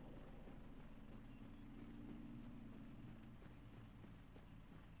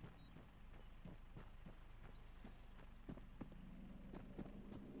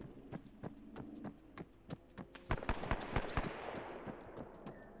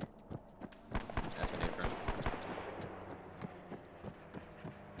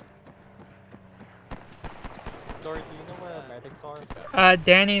 Dory, do you know where the medics are?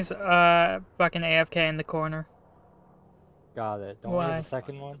 Danny's fucking AFK in the corner. Got it. Don't we Why? have a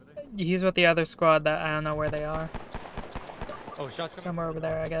second one? He's with the other squad that I don't know where they are. Oh, shots coming Somewhere from over the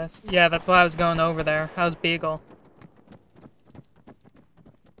there, I guess. Yeah, that's why I was going over there. How's Beagle?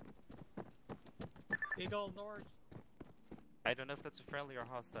 Eagle north. I don't know if that's a friendly or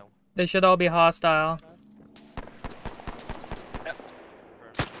hostile. They should all be hostile. Yep.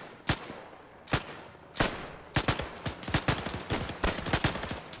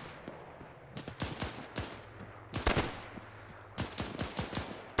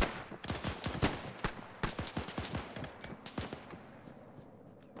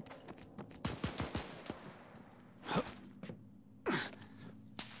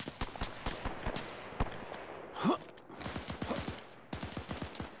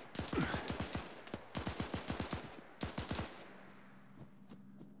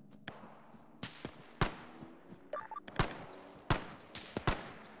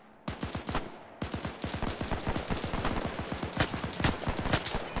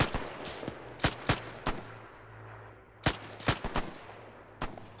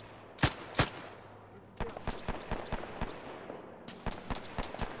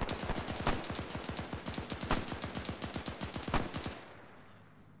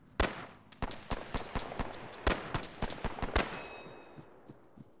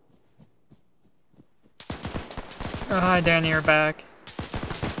 Oh, hi, Danny, you're back.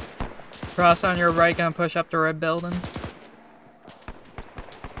 Cross on your right, gonna push up the red building.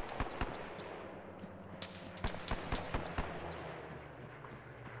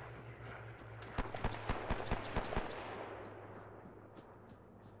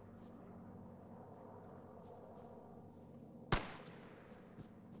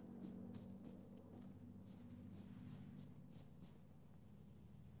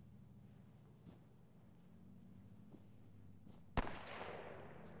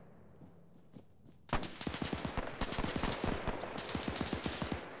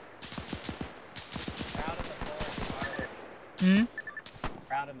 Hmm?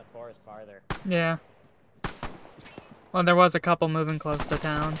 Crowd in the forest farther. Yeah. Well, there was a couple moving close to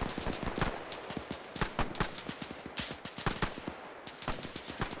town.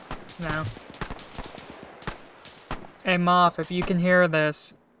 No. Hey, Moff, if you can hear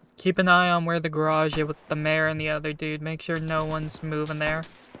this, keep an eye on where the garage is with the mayor and the other dude. Make sure no one's moving there.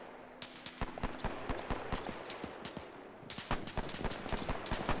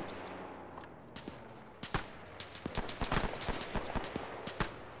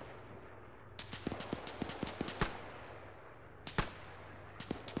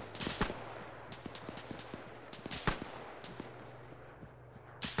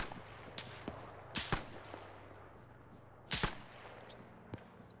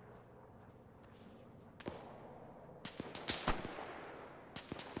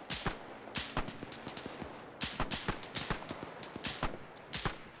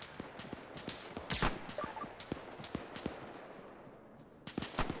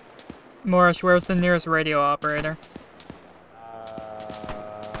 Morris, where's the nearest radio operator?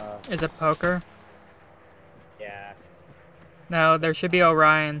 Is it Poker? Yeah. No, there should be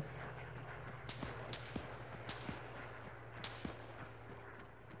Orion.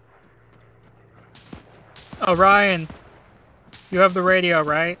 Orion! You have the radio,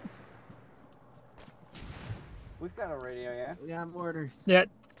 right? We've got a radio, yeah? We got orders. Yeah.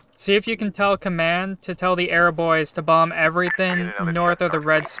 See if you can tell Command to tell the air boys to bomb everything north of the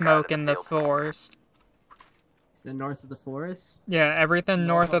red smoke in the forest. Is it north of the forest? Yeah, everything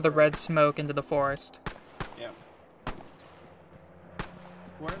north of the red smoke into the forest. Yeah.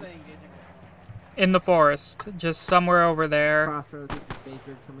 Where are they engaging with? In the forest. Just somewhere over there. Crossroads, this is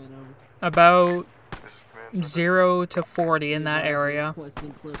Baker coming over. About 0 to 40 in that area.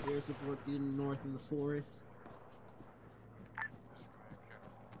 Requesting close air support due north in the forest.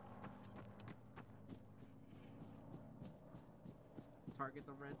 Target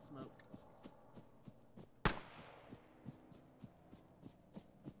the red smoke.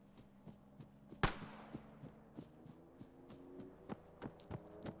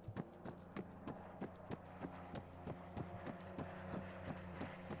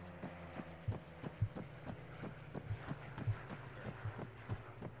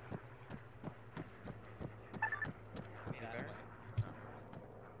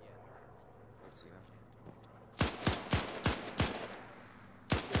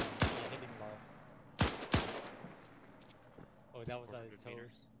 Oh, that was at his toes.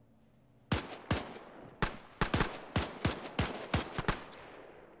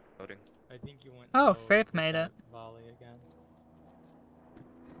 Loading. I think you went. Oh, low Faith with made that it. Volley again.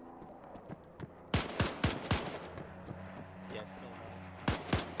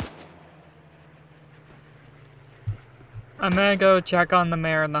 I'm gonna go check on the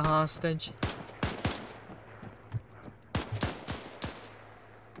mayor and the hostage.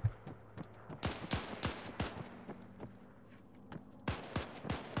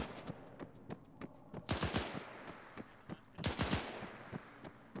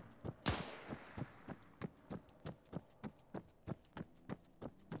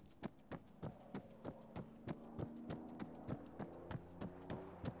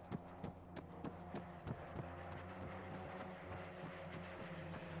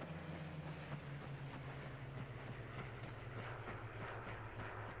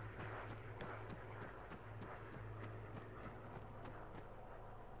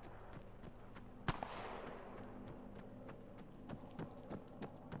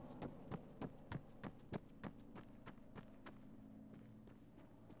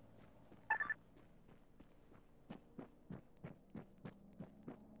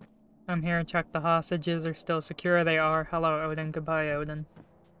 I'm here to check the hostages are still secure. They are. Hello, Odin. Goodbye, Odin.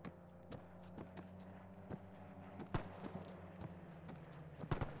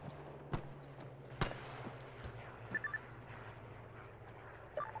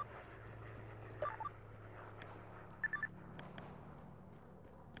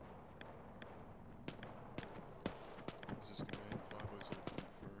 This is command. Flyboys have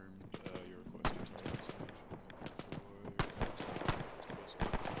confirmed your request to target stage.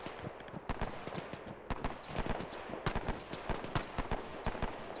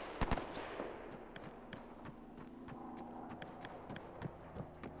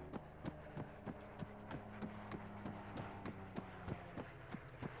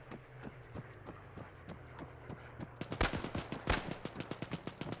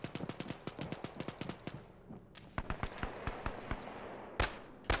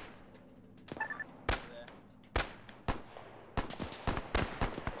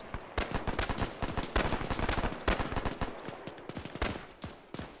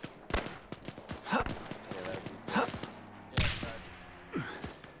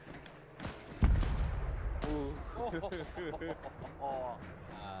 That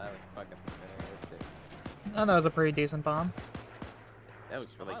was fucking perfect. Oh, that was a pretty decent bomb. That was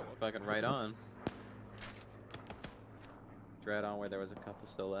really fucking right on. Right on where there was a couple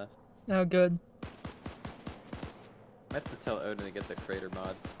still left. Oh, good. I have to tell Odin to get the crater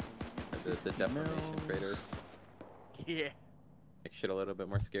mod. The deformation craters. Yeah. Make shit a little bit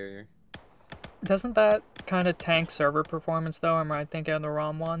more scarier. Doesn't that kind of tank server performance, though? Am I thinking of the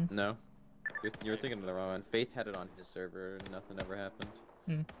wrong one? No. You're thinking of the wrong one. Faith had it on his server and nothing ever happened.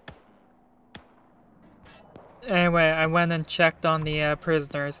 Hmm. Anyway, I went and checked on the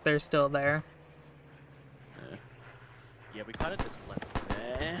prisoners. They're still there. Yeah, we kind of just left it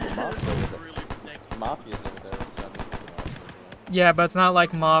there. Mafia's over there, so Yeah, but it's not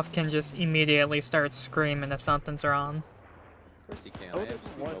like Moth can just immediately start screaming if something's wrong. Of course he can. I have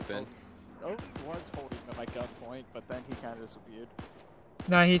Steam open. Odin was holding them at gunpoint, but then he kind of disappeared.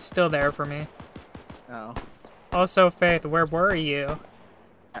 No, he's still there for me. Oh. Also, Faith, where were you?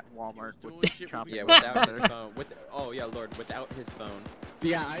 At Walmart with yeah, without his phone. Oh yeah, Lord, without his phone.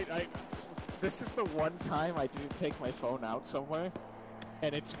 Yeah, I this is the one time I didn't take my phone out somewhere,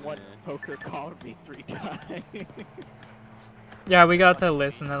 and it's when Poker called me 3 times. Yeah, we got to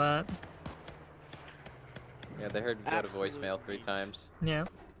listen to that. Yeah, they heard me go to voicemail 3 times. Yeah.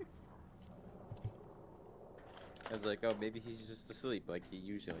 I was like, oh, maybe he's just asleep like he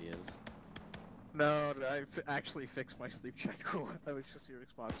usually is. No, I actually fixed my sleep check. I was just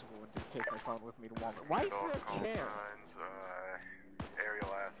irresponsible and didn't take my phone with me to Walmart. Why is there a chair?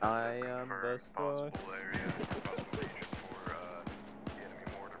 I am the star.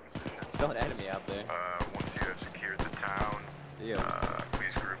 Still an enemy out there. Once you have secured the town, see ya.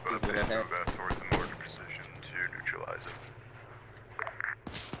 Please group up and move towards the mortar position to neutralize it.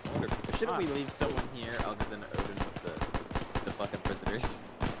 Shouldn't we leave someone here other than Odin with the fucking prisoners?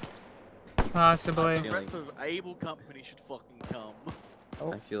 Possibly. The rest of Able Company should fucking come.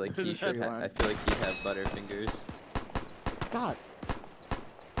 I feel like he should. I feel like he'd have butterfingers. God.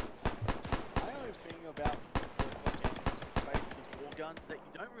 I know a thing about the fucking basic war guns that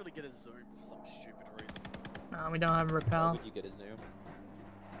you don't really get a zoom for some stupid reason. No, we don't have a repel. Why would you get a zoom?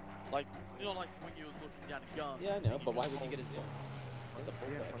 Like, you know, like when you're looking down a gun. Yeah, I know, but why would you get a zoom? It's a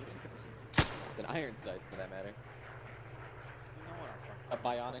bolt action. It's an iron sight for that matter. A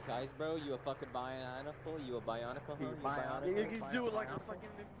bionic eyes, bro? You a fucking bionicle? You a bionicle? Huh? You bionicle? You can do it like a fucking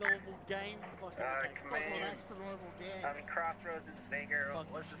normal game. Fucking Command. that's the normal game. I'm in Crossroads in Stinger.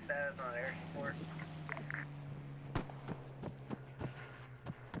 What's the status on air support?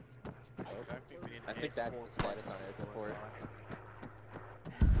 I think that's the status on air support.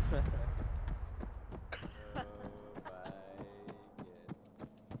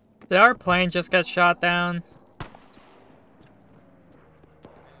 Did our plane just get shot down?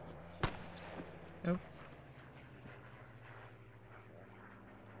 Oh.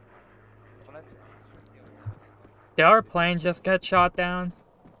 Did our plane just get shot down?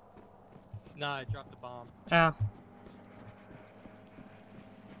 Nah, I dropped the bomb. Oh.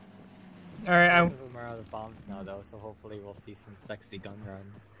 Alright, Both of them are out of bombs now, though, so hopefully we'll see some sexy gun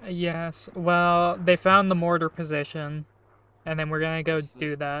runs. Yes, well, they found the mortar position, and then we're gonna go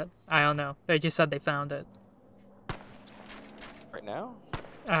do that. I don't know. They just said they found it. Right now?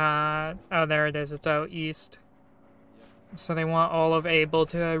 Oh, there it is. It's out east. So they want all of Able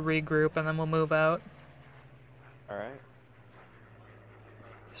to regroup, and then we'll move out. Alright.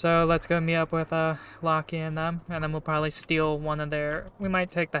 So let's go meet up with Lockie and them, and then we'll probably steal one of their... We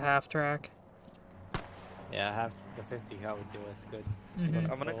might take the half track. Yeah, half the 50 cal would do us good. Mhm.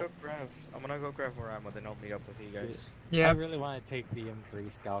 I'm gonna go grab more ammo, then I'll meet up with you guys. Yeah. I really want to take the M3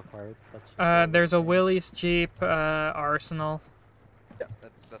 scout cards. There's a Willys Jeep, Arsenal. Yeah,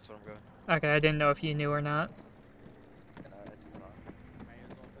 that's what I'm going. Okay, I didn't know if you knew or not.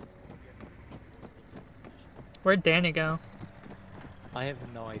 Where'd Danny go? I have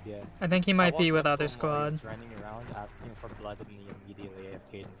no idea. I think he might be with other He squad. was running around asking for blood and he immediately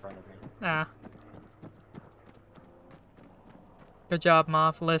AFK'd in front of me. Ah. Good job,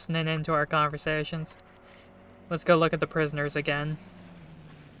 Moff, listening into our conversations. Let's go look at the prisoners again.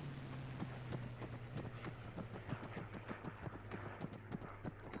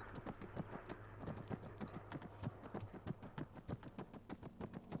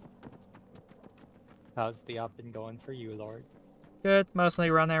 How's the op been going for you, Lord? Good,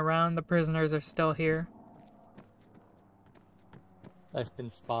 mostly running around. The prisoners are still here. I've been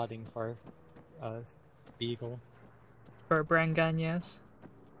spotting for Beagle. For a Bren gun, yes.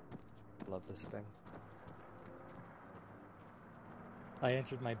 Love this thing. I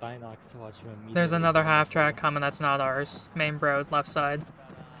entered my binocs to watch him immediately. There's another half track coming that's not ours. Main road, left side.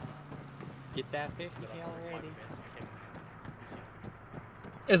 Get that 50 cal ready.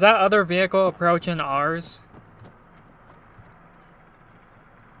 Is that other vehicle approaching ours?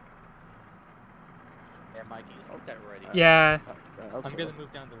 Yeah, Mikey, just get that ready. Yeah. I'm gonna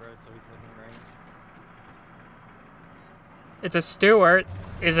move down the road so he's within range. It's a Stewart.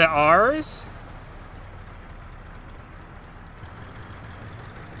 Is it ours?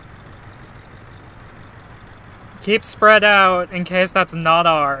 Keep spread out in case that's not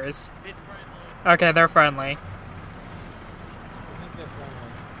ours. Okay, they're friendly.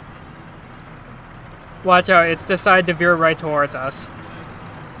 Watch out, it's decided to veer right towards us.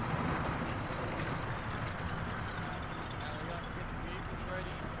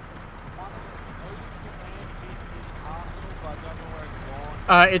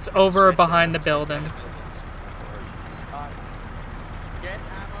 It's over behind the building.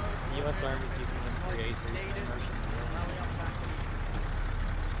 US Army's using M3A3s and immersions.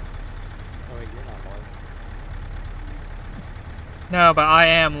 Oh wait, you're not Lord. No, but I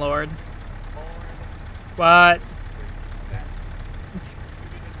am Lord. What?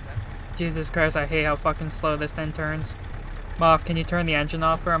 Jesus Christ, I hate how fucking slow this thing turns. Moff, can you turn the engine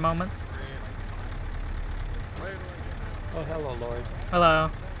off for a moment? Oh, hello, Lord.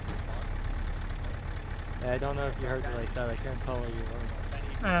 Hello. Yeah, I don't know if you heard what I said. I can't tell where you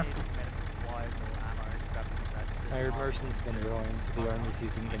were. My immersion's been growing, so the Army's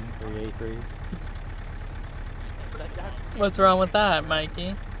using M3A3s. What's wrong with that,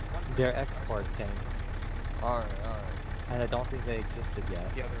 Mikey? They're export tanks. Alright. And I don't think they existed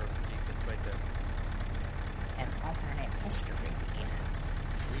yet. The other it's right there. It's alternate history.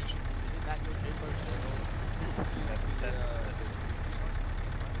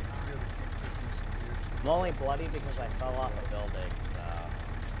 I'm only bloody because I fell off a building, so...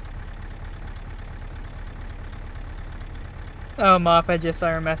 Oh, Moff, I just saw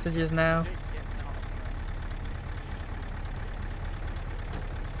your messages now.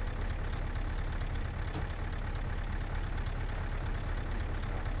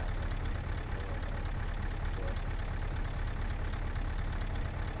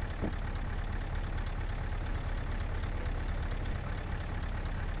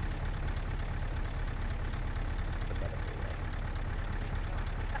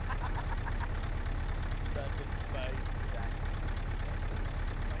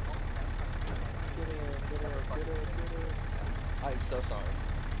 I'm so sorry.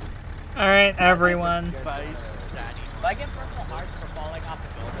 Alright, everyone. Do I get purple hearts for falling off the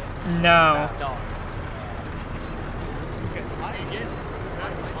buildings? No. No. Okay, so I get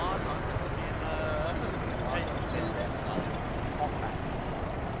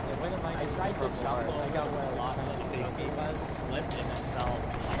I tried to jump over where Lachlan's baby was, slipped, and then fell.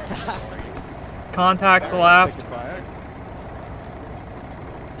 stories. Contacts left. Is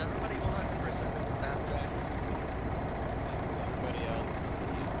everybody 100% in this half track? Everybody else.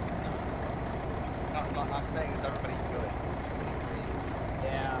 No, I'm saying is everybody good?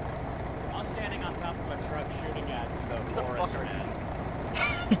 Yeah. I'm standing on top of a truck shooting at the forest, man.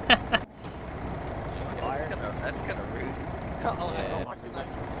 That's kind of rude. Oh, I don't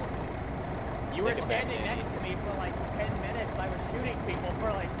recognize your voice. You were standing next to me for like 10 minutes. I was shooting people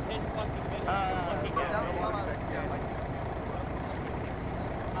for like 10 fucking minutes. Looking at me.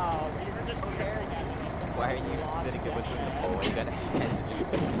 Oh, you were just staring at me like some Why are you lost sitting in between the death pole? man. You gotta hesitate.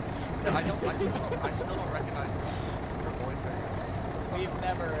 I still don't recognize your voice right now. We've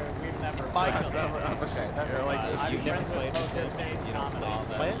never Michael, okay, you're like, I'm you never friends with played with Poker him, Face you don't Dominic. know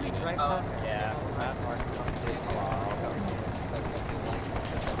Why that. didn't we drink Oh, first? Yeah.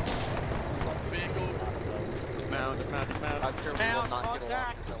 Dismount, dismount, dismount. I'm sure we will not get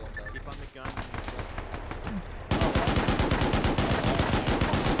along because someone does. Keep on the gun.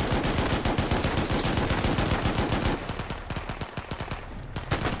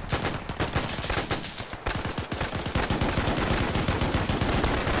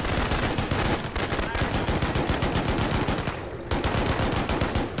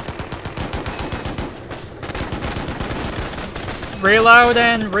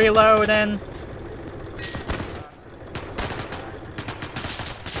 Reloading. Reloading.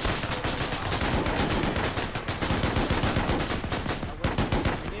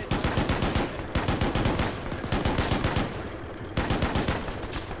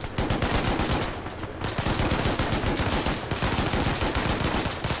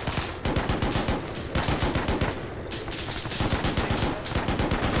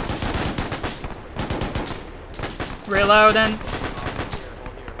 Reloading.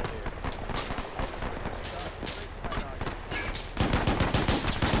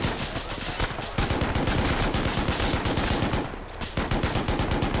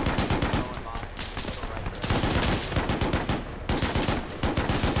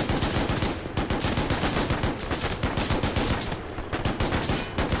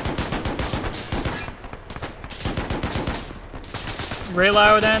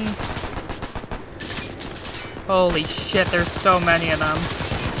 Holy shit, there's so many of them.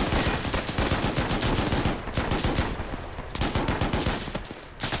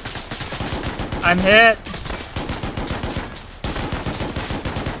 I'm hit.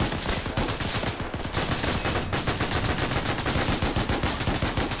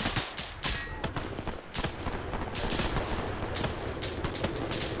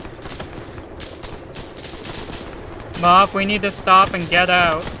 Moff, we need to stop and get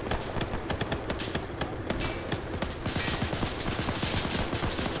out.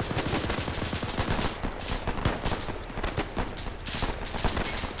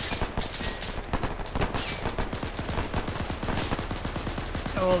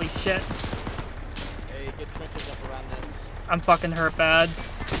 Holy shit. Hey, get trenches up around this. I'm fucking hurt bad.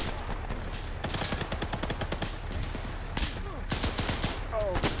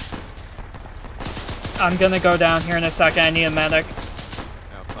 I'm gonna go down here in a second. I need a medic.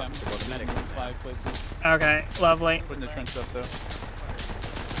 Oh, fuck. There's medic. 5 places. Okay, lovely. Putting the trench up though.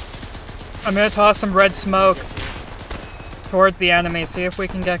 I'm gonna toss some red smoke towards the enemy. See if we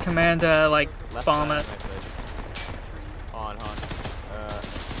can get command to, like, Left bomb side, it. right side. On.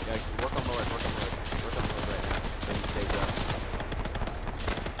 Yeah, work on Lord, work on Lord right now. Then he stays up.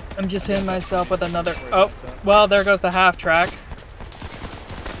 I'm just hitting myself with another. Oh, well, there goes the half track.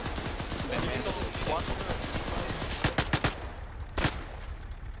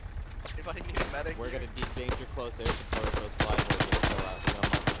 Anybody need a medic? We're gonna danger close air support those flyboys that go out. We don't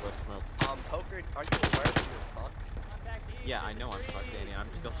want red smoke. Poker, are you aware that you're fucked? Yeah, I know I'm fucked, Danny. I'm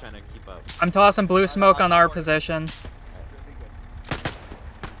still trying to keep up. I'm tossing blue smoke on our position. Say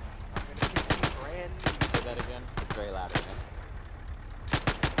that again. It's very loud, okay?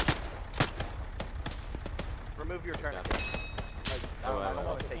 Remove your turn. I don't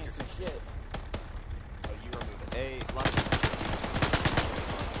want to take your shit. Oh, you remove it. Hey, lunch.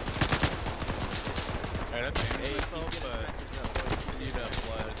 Alright, I'm changing Hey, myself, keep but I need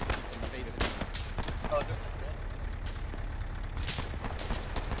blood. Some space. Oh, just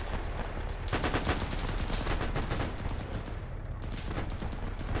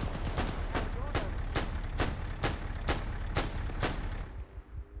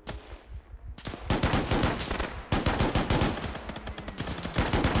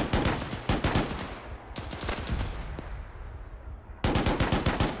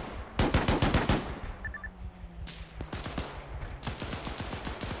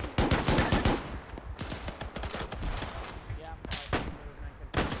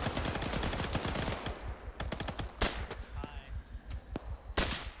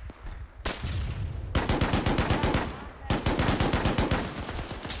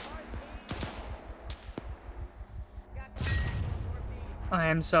I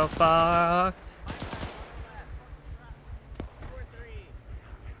am so fucked.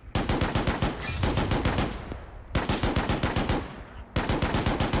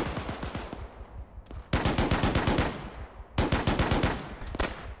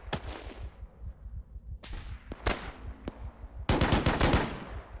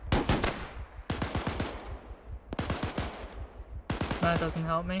 That doesn't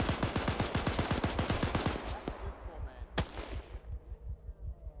help me.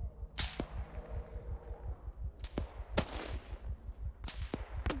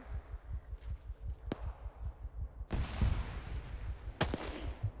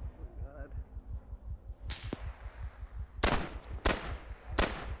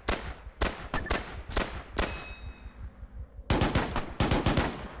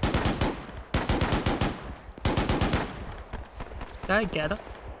 Did I get it?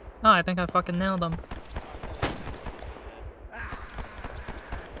 No, I think I fucking nailed him.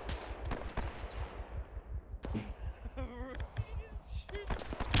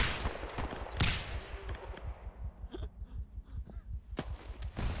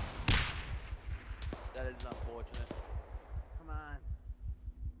 That is unfortunate. Come on.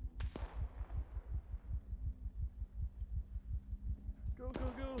 Go,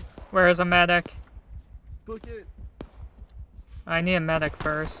 go, go. Where is a medic? Book it. I need a medic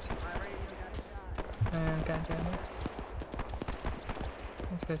first. God damn it.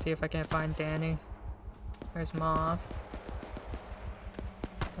 Let's go see if I can find Danny. Where's Moth?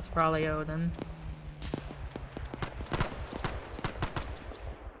 That's probably Odin.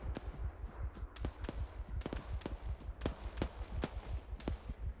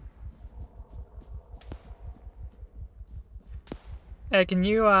 Hey, can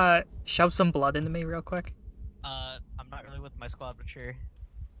you shove some blood into me real quick? I'm not really with my squad, but sure.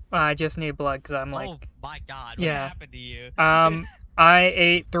 I just need blood because I'm like. Oh my god, yeah. what happened to you? I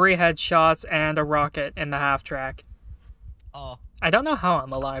ate 3 headshots and a rocket in the half track. Oh. I don't know how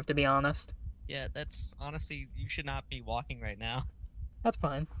I'm alive, to be honest. Yeah, that's honestly, you should not be walking right now. That's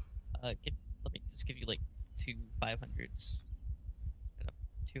fine. Let me just give you like 2 500s. And a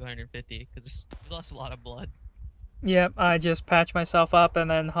 250, because you lost a lot of blood. Yep, I just patched myself up and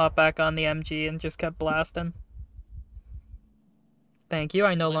then hopped back on the MG and just kept blasting. Thank you,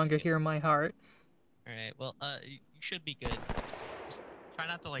 I no longer hear my heart. Alright, well, you should be good. Just try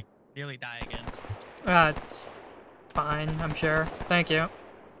not to, like, nearly die again. That's fine, I'm sure. Thank you.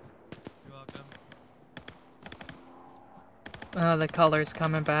 You're welcome. The color's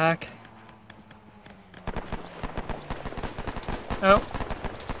coming back. Oh.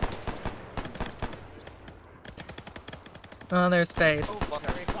 Oh, there's Faith. Oh, fuck.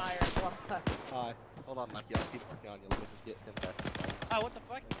 Hi. Hold on, Mikey. I'll keep working on you. Let me just get him back. Oh, what the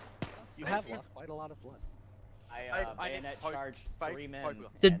fuck? You have lost quite a lot of blood. I bayonet charged 3 men.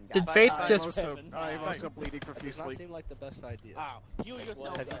 Did Faith just... I'm also bleeding That does profusely. not seem like the best idea. Wow. You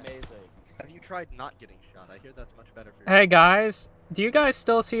yourself was amazing. Have you tried not getting shot? I hear that's much better for you. Hey guys, do you guys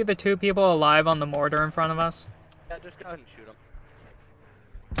still see the 2 people alive on the mortar in front of us? Yeah, just go ahead and shoot them.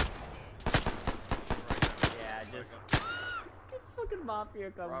 Yeah, just... This fucking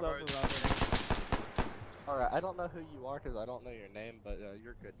mafia comes up and running. Alright, I don't know who you are because I don't know your name, but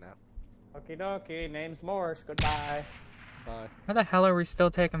you're good now. Okie dokie, name's Morse, goodbye. Bye. Where the hell are we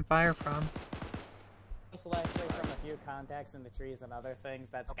still taking fire from? Most likely from a few contacts in the trees and other things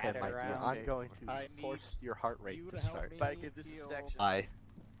that's Okay, scattered Mikey, around. I'm going to I force your heart rate to start. This is section. By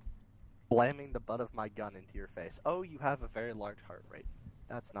slamming the butt of my gun into your face. Oh, you have a very large heart rate.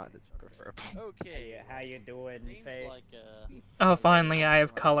 That's not as preferable. Okay, how you doing, Faith? Like, Oh, finally I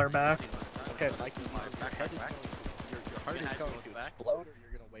have color back. Okay, Mikey, your heart is going to explode or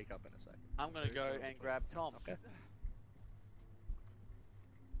you're going to wake up in a second. I'm gonna go and grab Tom. Okay.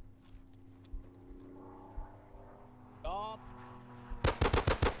 Stop.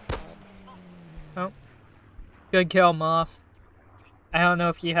 Oh. Good kill, Moth. I don't know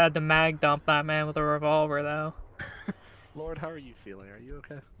if you had to mag dump that man with a revolver, though. Lord, how are you feeling? Are you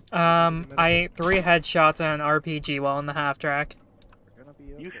okay? I ate 3 headshots and an RPG while in the half track.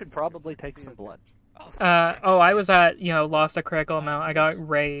 You should probably take some blood. Oh, I was at, lost a critical amount. I got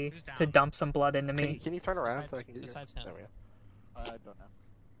Ray to dump some blood into me. Can you turn around so I can get your... Besides him. There we go. I don't know.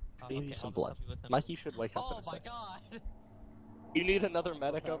 You Okay, need some I'll just blood. help you with him. Mikey should wake up in a second. Oh my god! You need another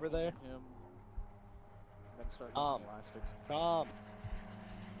medic over there? Then start Tom. using elastics. Tom.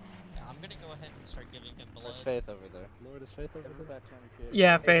 Yeah, I'm gonna go ahead and start giving him blood. There's Faith over there. Lord, is Faith over there?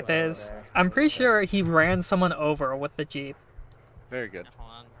 Yeah, Faith is. I'm pretty sure he ran someone over with the Jeep. Very good.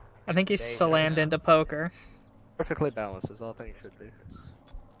 Hold on. I think he slammed into poker. Perfectly balanced is all things should be.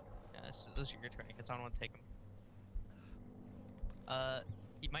 Yeah, those are your turn because I don't want to take them.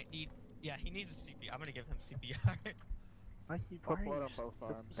 He might need. Yeah, he needs CPR. I'm gonna give him CPR. Mikey, Put why are blood you on both still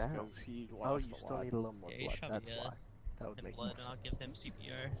arms down? because he Oh, lost you a still lot. need a little more Yeah, he blood. shot That's me, why. That would him make blood, more and I'll sense. give him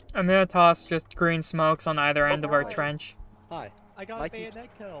CPR. I'm gonna toss just green smokes on either end of our hi. trench. Hi. I got Mikey. a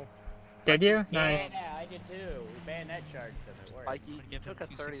bayonet kill. Did you? Nice. Yeah, I did too. We bayonet charged him. It worked. Mikey, you took a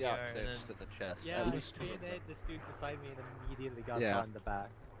 30-06 to the chest. Yeah, At least I bayoneted this dude beside me and immediately got Yeah. shot in the back.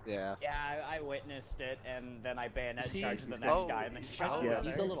 Yeah. Yeah, I witnessed it, and then I bayonet Is he- charged the next oh, guy, and then he's- shot oh, the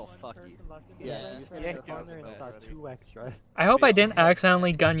he's other. a little fucky. Yeah, Yeah, corner and saw 2 extra. I hope I didn't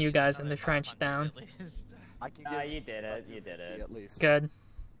accidentally gun you guys in the trench down. I can Nah, you did it. You did it. at least. Good.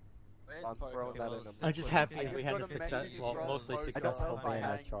 I'm throwing that in. I'm just happy we had a successful, mostly successful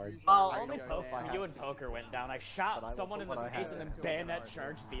bayonet charge. Well, only you and Poker went down. I shot someone in the face and then bayonet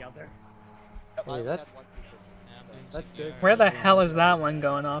charged the other. Hey, that's good. Where the hell is that one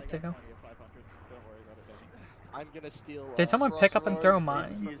going off to? I'm gonna steal. Did someone pick up and throw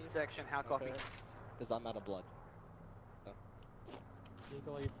mine? His section, how copy? Because I'm out of blood.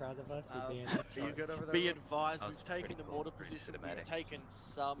 Eagle, are you proud of us? Are you good over there? Be advised, That was we've taken pretty the cool, mortar pretty position, cinematic. we've taken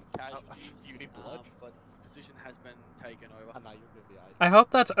some casualties. You need blood? But position has been taken over. No, you're gonna be alright. I hope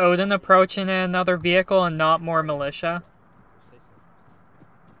that's Odin approaching in another vehicle and not more militia.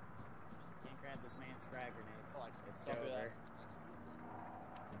 Can't grab this man's frag grenades. It's over.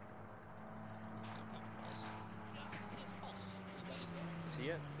 See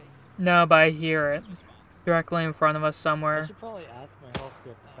it? No, but I hear it. Directly in front of us I somewhere. should probably ask my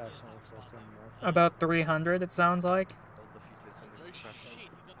healthcare professional for some more. About 300, it sounds like.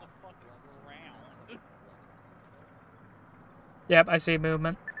 Yep, I see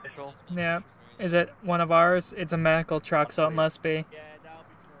movement. Yep. Is it one of ours? It's a medical truck, so it must be.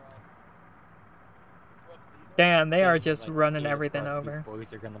 Damn, they are just Like, running 8 everything across these over.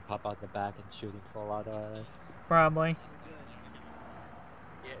 boys are gonna pop out the back and shooting full out at us. Probably.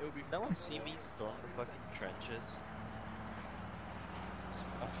 Yeah, it would be No one see me storm the fucking trenches.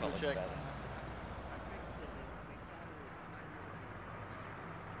 I felt like check. that.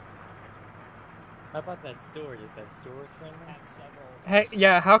 How about that steward? Is that steward friendly? Hey,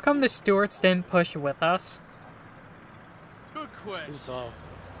 yeah, how come the stewards didn't push with us? Good question. Too slow.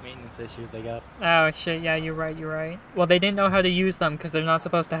 Maintenance issues, I guess. Oh shit, yeah, you're right. Well, they didn't know how to use them because they're not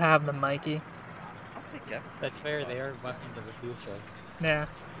supposed to have them, Mikey. That's fair, they are weapons of the future. Yeah.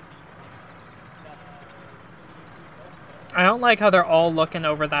 I don't like how they're all looking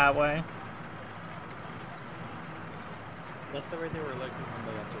over that way. That's the way they were looking when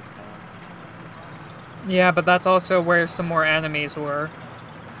they entered town. Yeah, but that's also where some more enemies were.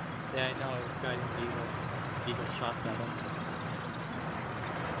 Yeah, I know, it was guiding Beagle. Beagle shots at him.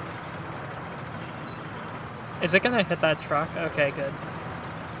 Is it gonna hit that truck? Okay, good.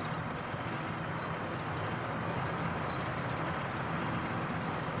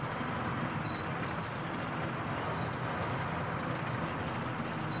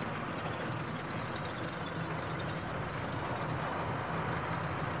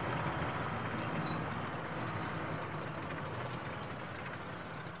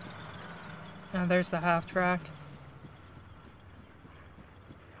 And there's the half track.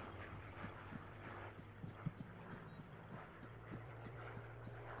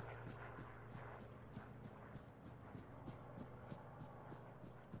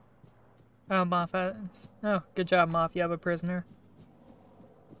 Oh, Moff has... Oh, good job, Moff. You have a prisoner.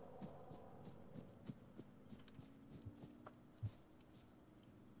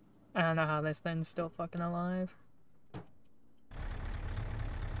 I don't know how this thing's still fucking alive.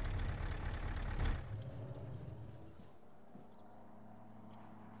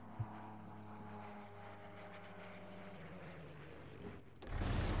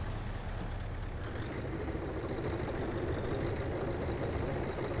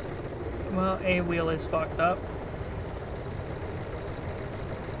 Well, a wheel is fucked up.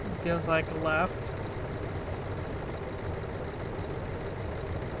 Feels like left.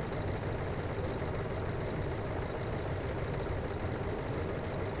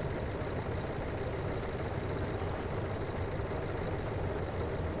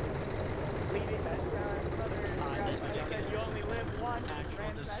 Leading that charge, brother. I said you only live once.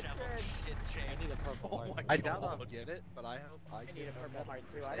 Man, that's it. I need a purple heart. I doubt I'll get it, but I hope I I get need a it. purple heart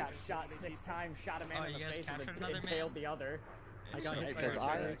too. I got shot 6 times, shot a man Oh, in you the guys face, and captured then another impaled man? the other. I got hit by Because a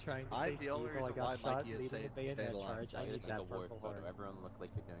I- trailer trying to I'm save the only people. I reason got why shot Mikey is leading saying the bayonet stay alive. charge. I need that purple heart. Everyone look like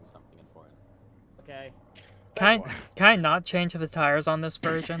you're doing something important. Okay. Can I not change the tires on this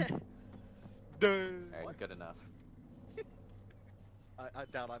version? Alright, good enough. I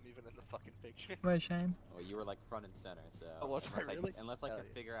doubt I'm even in the fucking picture. What a shame. Well, you were like front and center, so Oh, was I really? unless I can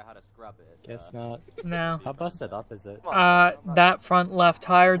figure out how to scrub it. Guess not. No. How busted up is it? That front left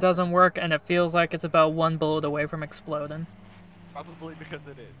tire doesn't work, and it feels like it's about 1 bullet away from exploding. Probably because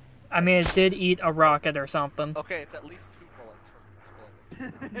it is. I mean, it did eat a rocket or something. Okay, it's at least 2 bullets from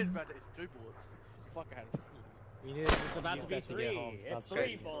exploding. It's about to hit 2 bullets. Fuck, I had it. It's about to be 3. It's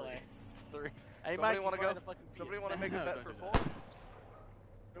 3 bullets. 3. Hey, Somebody mate, want to you go? the fucking Somebody pit. want to make a No, bet don't for do 4? that.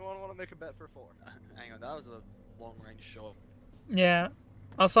 Anyone want to make a bet for 4? Hang on, that was a long range shot. Yeah.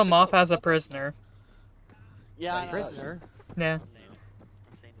 Also, Moth has a prisoner. Yeah, I know. Prisoner? Yeah. I've seen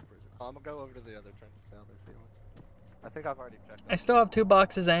the prisoner. I'm gonna go over to the other trench down there, feeling. I think I've already checked. I still have 2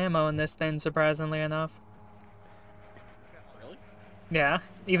 boxes of ammo in this thing, surprisingly enough. Really? Yeah,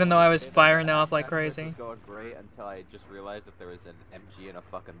 even though I was firing off like crazy. It was going great until I just realized that there was an MG in a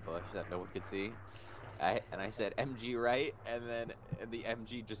fucking bush that no one could see. And I said MG right, and then the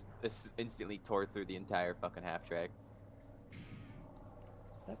MG just instantly tore through the entire fucking half track.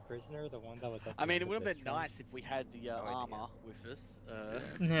 Is that prisoner the one that was at I the mean, end it of would have this been trench? nice if we had the armor with us.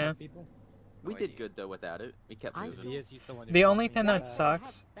 Yeah. We did good though without it. We kept moving. The only thing that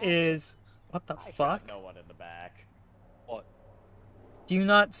sucks is... What the fuck? No one in the back. What? Do you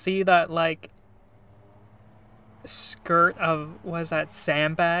not see that, like... skirt of... what is that,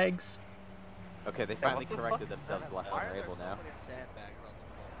 sandbags? Okay, they finally corrected themselves left on able now.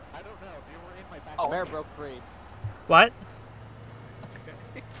 I don't know. They were in my back. Oh, Mare broke free. What?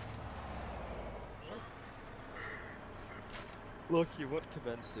 Lucky, what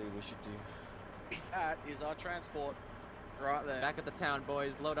command say we should do? That is our transport. Right there. Back at the town,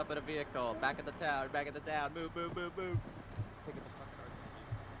 boys. Load up in a vehicle. Back at the town. Back at the town. Move, move, move, move. Take it the front cars.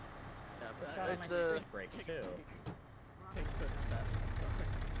 Just got on my seat break too. Take the staff.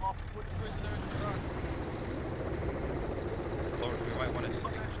 Off, put the prisoner in the truck. Lord, we might want to just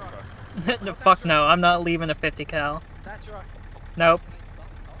take the truck. No, fuck no, I'm not leaving a 50 cal. That truck. Nope.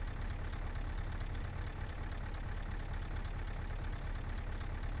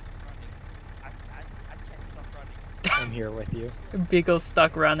 I'm here with you. Beagle's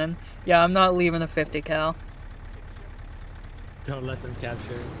stuck running. Yeah, I'm not leaving a 50 cal. Don't let them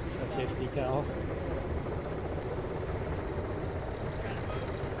capture a 50 cal.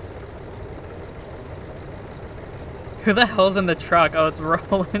 Who the hell's in the truck? Oh, it's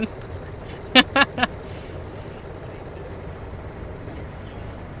Rollins.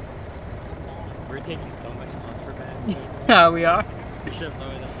 We're taking so much contraband. Yeah, we are. We should have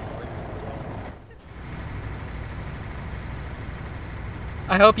lowered up the orders as well.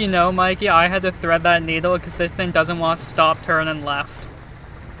 I hope you know, Mikey, I had to thread that needle because this thing doesn't want to stop turning left.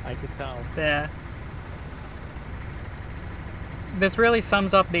 I could tell. Yeah. This really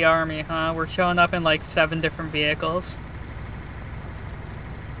sums up the army, huh? We're showing up in like 7 different vehicles.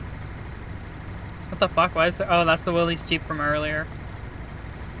 What the fuck? Why is there... Oh, that's the Willie's Jeep from earlier.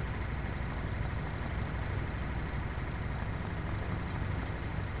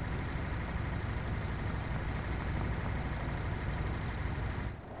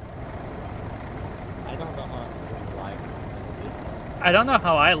 I don't know how I'm still alive. I don't know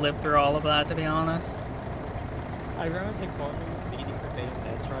how I lived through all of that, to be honest. I remember the corner leading the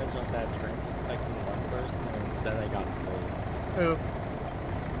bayonet charge on that trench expecting one person, and instead I got killed. Ooh.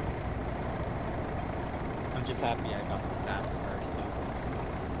 I'm just happy I got to stab the first one.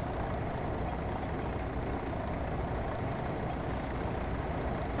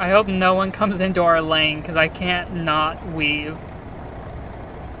 I hope no one comes into our lane, because I can't not weave.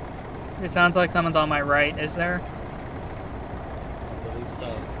 It sounds like someone's on my right, is there? I believe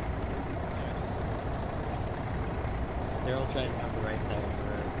so. They're all trying to have the right side of the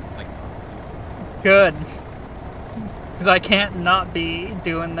road. Like, Good. Because I can't not be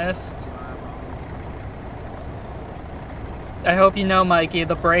doing this. I hope you know, Mikey,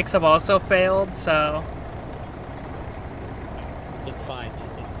 the brakes have also failed, so... it's fine,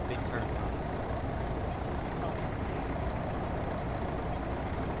 just take a big turn off.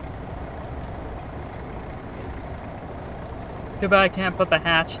 Too bad I can't put the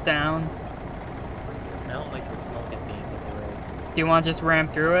hatch down. I don't like the smoke at the end of the road. Do you want to just ram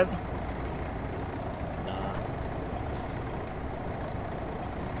through it? Nah.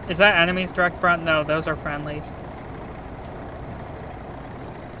 Is that enemies direct front? No, those are friendlies.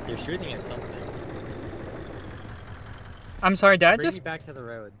 You're shooting at something. I'm sorry, did I Bring just... me back to the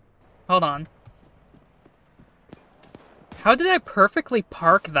road. Hold on. How did I perfectly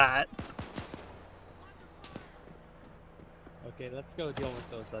park that? Okay, let's go deal with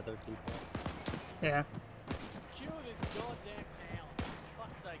those other people. Yeah. Kill this goddamn town. For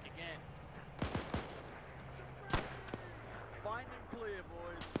fuck's sake, again. Find and clear.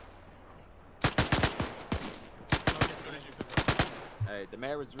 Alright, the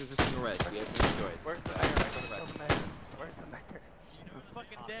mayor was resisting arrest. We have no choice. Where's the So, mayor? arrest. Where's the mayor? He's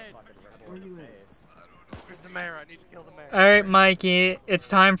fucking dead. Where are you at? Where's the mayor? I need to kill the mayor. Alright, Mikey, it's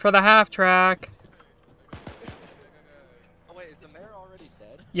time for the half track. Oh wait, is the mayor already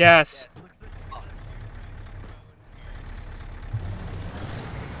dead? Yes. Oh.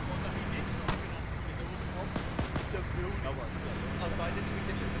 Oh, so I didn't even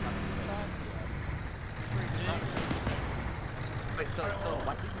get this gun this time? Wait, so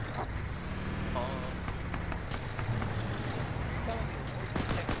what? Oh. You're telling me the Lord can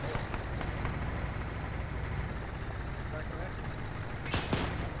take a bullet. Is that correct?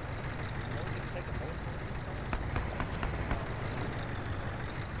 The Lord can take a bullet for it this time?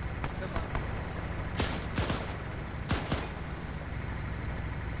 Because I'm...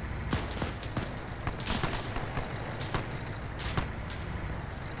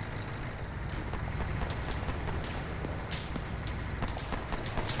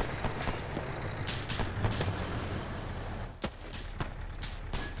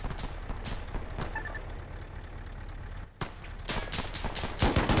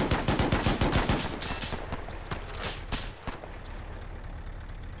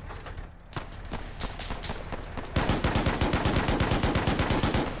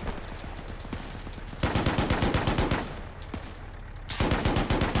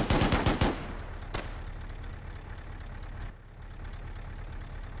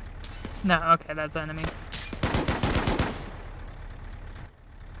 No, okay, that's enemy.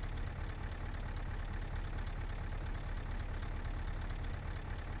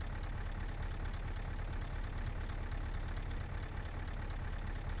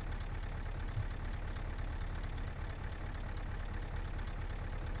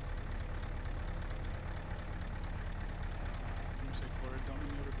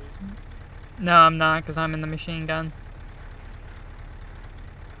 No, I'm not, because I'm in the machine gun.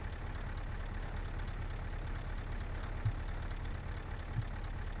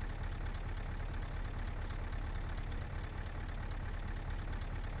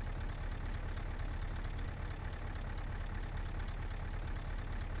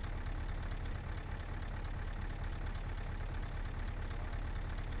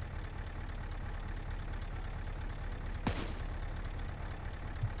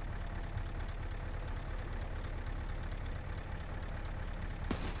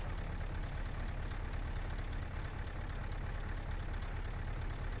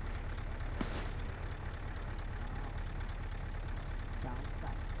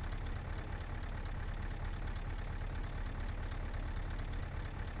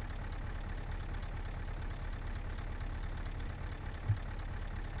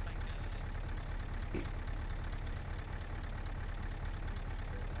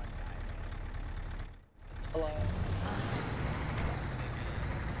 Hello. What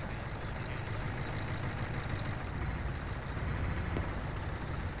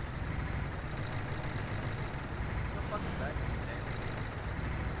the fuck is that?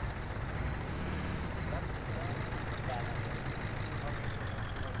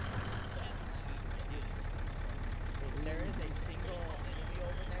 There is a single enemy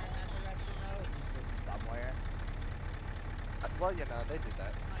over there in that direction, though. He's just somewhere. Well, you know, they do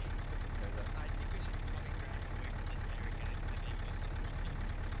that. I think we should probably drag him away from this barricade and then go somewhere.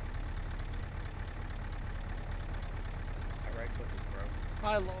 My right click is broken.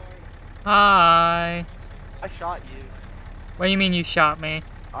 My lord. Hi. I shot you. What do you mean you shot me?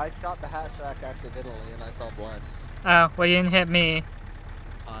 I shot the hat track accidentally and I saw blood. Oh, well you didn't hit me.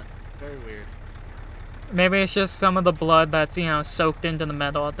 Odd. Very weird. Maybe it's just some of the blood that's, you know, soaked into the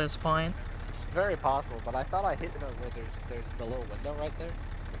metal at this point. It's very possible, but I thought I hit where there's the little window right there.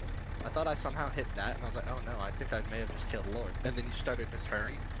 I thought I somehow hit that, and I was like, oh no, I think I may have just killed Lord. And then you started to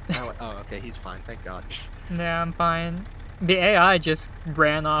turn, and I went, oh, okay, he's fine, thank God. Yeah, I'm fine. The AI just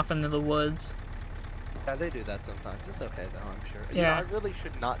ran off into the woods. Yeah, they do that sometimes. It's okay, though, I'm sure. Yeah. You know, I really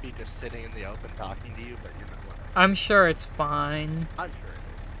should not be just sitting in the open talking to you, but you know, whatever. I'm sure it's fine. I'm sure it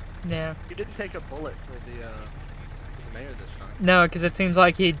is. Yeah. You didn't take a bullet for the mayor this time. No, because it seems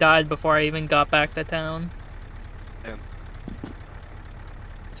like he died before I even got back to town. Damn.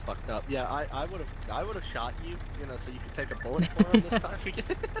 It's fucked up. Yeah, I would have shot you, you know, so you could take a bullet for him this time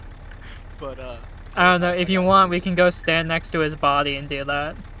again. But I don't know, if you want, we can go stand next to his body and do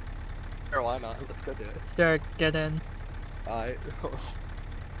that. Sure, why not? Let's go do it. Sure, get in. I'm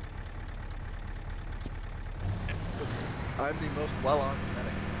the most well-armed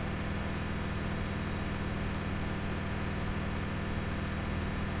medic.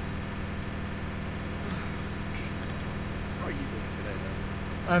 How are you doing today, though?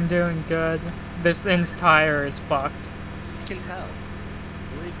 I'm doing good. This thing's tire is fucked. I can tell.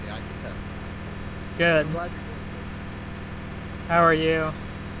 Believe me, I can tell. Good. I'm glad you're doing good. How are you?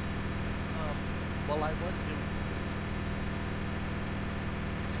 Well, I was doing good.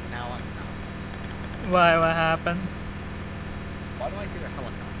 Now I'm not. Why? What happened? Why do I hear a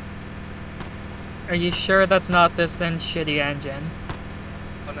helicopter? Are you sure that's not this thing's shitty engine?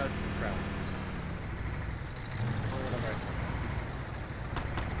 Oh no, it's the crowds. Or whatever.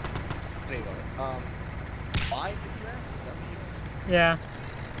 Anyway, why did you ask? Is that what you asked? Yeah.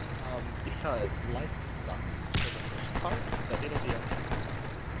 Because life sucks for the most part, but it'll be okay.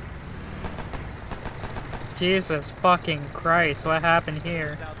 Jesus fucking Christ, what happened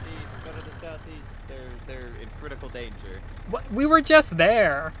here? Southeast, go to the southeast. They're in critical danger. What? We were just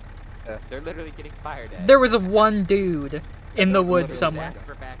there. They're literally getting fired at. There was one dude in the woods somewhere. Ask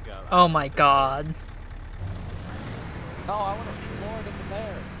for backup. Oh my god. No, I want to shoot Lord at the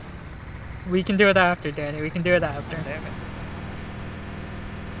mayor. We can do it after, Danny. We can do it after. Damn it.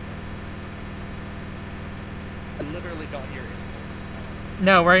 I literally don't hear it.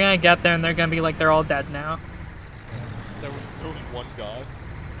 No, we're gonna get there and they're gonna be like they're all dead now. There was one guy. There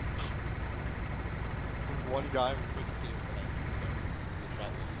was one guy we couldn't see him tonight.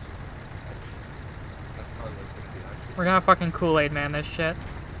 That's probably what it's gonna be actually. We're gonna fucking Kool-Aid man this shit.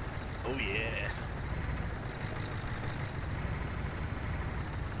 Oh yeah.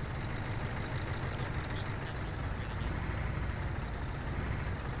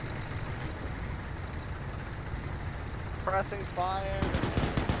 Pressing fire.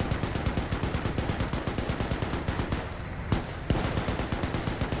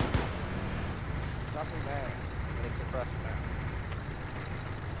 There's nothing there. It's suppressed now.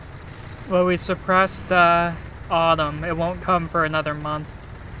 Well, we suppressed autumn. It won't come for another month.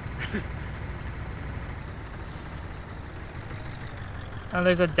 Oh,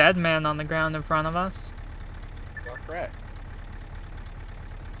 there's a dead man on the ground in front of us. You're correct.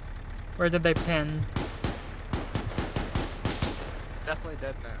 Where did they pin? It's definitely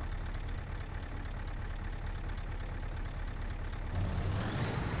dead now.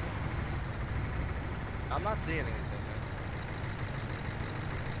 I'm not seeing anything.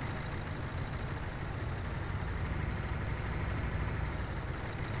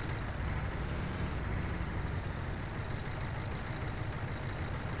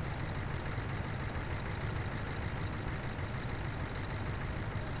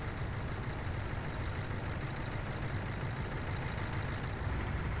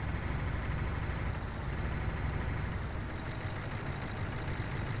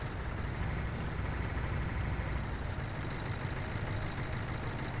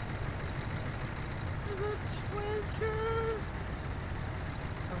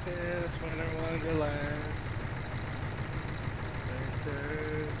 This winter wonderland.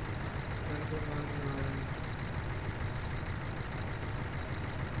 Winter wonderland.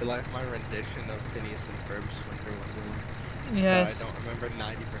 I like my rendition of Phineas and Ferb's Winter Wonderland. Yes. But I don't remember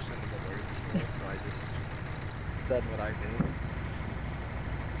 90% of the words for it, so I just said what I knew.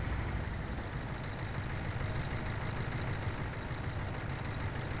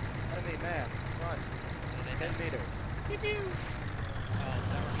 Enemy man, run. 10 meters. Pew pew. Oh,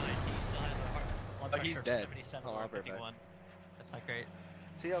 never mind. He still has a heart blood pressure he's of dead. 77 Oh, or I'll be right 51. That's not great.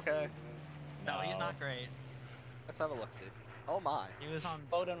 Is he okay? No, he's not great. Let's have a look see. Oh my. He was on.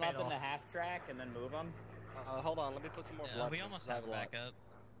 Load him up fatal. in the half track and then move him. Hold on, let me put some more blood. We in, almost 'cause I have a lot. backup.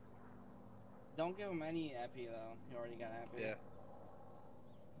 Don't give him any epi though. He already got epi. Yeah.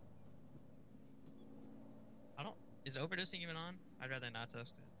 I don't. Is overdosing even on? I'd rather not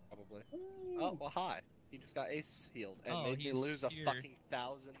test it. Probably. Oh, well, hi. He just got ace healed and Oh, made me he's lose a here. fucking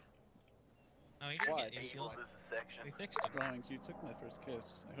 1,000. No, he didn't What? get ace healed. We fixed him. Rawlings, you took my first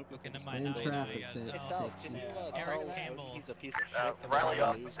kiss. I hope you Okay, took never a mind. second. Now I know you guys. Hey, Oh, Sals, can you Eric tell Campbell. Cody he's a piece of shit for Riley letting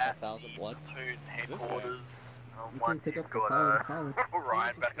up me lose at 1,000 blood? headquarters. You can pick up the phone and call it.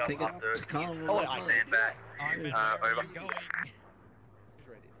 Ryan back up Pick up after the call. Oh, wait, I stand back. Armin, Yeah. where are Over. you going? He's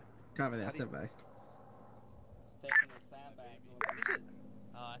ready. Copy that, step by. Taking his sandbag. Use it.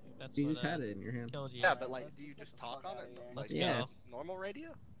 I think that's You what just had it in your hand. killed you. Yeah, but like, do you just talk on it? Like, Let's Yeah. go. normal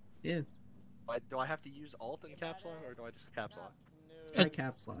radio? Yeah. Do I have to use alt and caps lock, or do I just caps lock? Try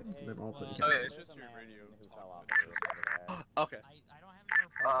caps lock, then alt and Oh, caps yeah, lock. it's just your radio. Who fell off the roof over there. Okay. I don't have any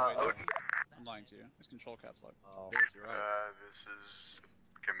more. Odin. I'm lying to you. It's control caps lock. Oh. It is, you're right. This is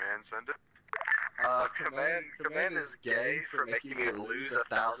command sender. Command is gay for making me lose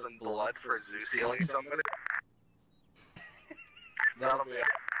 1,000 blood for Zeus healing somebody. That'll be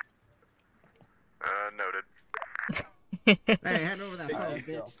Noted. Hey, hand over that Thank phone,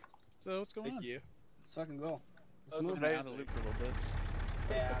 you. bitch. So what's going on? Thank you. Let's fucking go. That was Moving out of the amazing. loop for a little bit.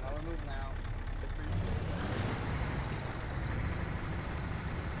 Yeah, no, we're moving now.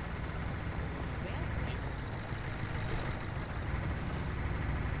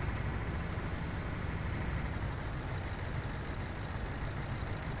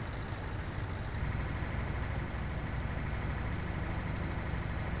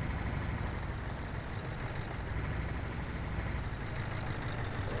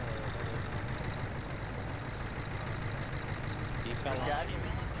 He fell off.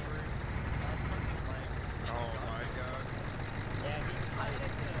 Oh my god. Yeah, he decided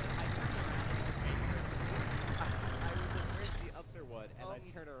to. I turned around and his face for a second. I was afraid the other one, and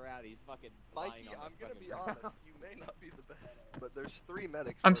I turn around, he's fucking lying Mikey, on I'm the gonna be fucking honest. You may not be the best, but there's 3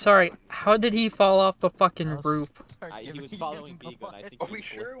 medics. I'm sorry, how did he fall off the fucking roof? He was following Beagle, and I think Are he we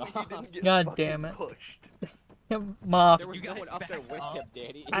sure he slipped didn't off. get God fucking damn it. pushed? Moth. There was no one up there with him,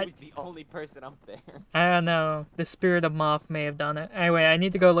 Danny. He I- was the only person up there. I don't know. The spirit of Moth may have done it. Anyway, I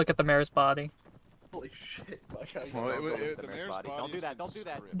need to go look at the mayor's body. Holy shit, Mike. Well, The mayor's body. Don't do that. Don't do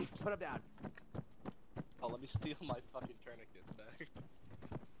that. Put him down. Oh, let me steal my fucking tourniquets back.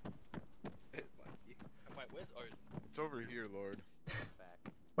 Mikey. Wait, where's ours? It's over here, Lord.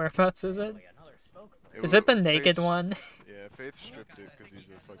 Whereabouts is it? Another smoke. Is it the Faith- naked one? Yeah, Faith stripped it because he's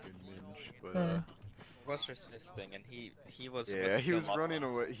a fucking minge, but What's this thing? And he was. yeah, he was running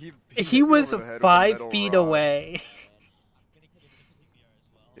away. He He hit me was over the head with a 5 metal feet rod. away.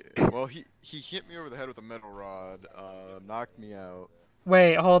 Yeah, well, he hit me over the head with a metal rod, knocked me out.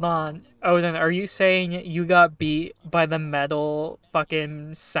 Wait, hold on. Odin, are you saying you got beat by the metal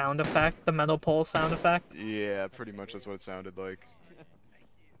fucking sound effect? The metal pole sound effect? Yeah, pretty much that's what it sounded like.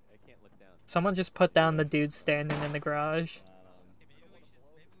 Someone just put down the dude standing in the garage.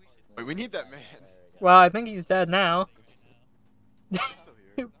 Wait, we need that man. Well, I think he's dead now.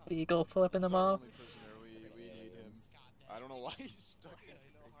 Beagle flipping him off. We need him. I don't know why he's stuck in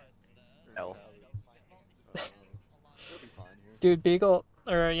Hell. He'll be fine here. Dude, Beagle,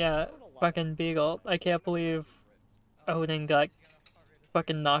 or yeah, fucking Beagle. I can't believe Odin got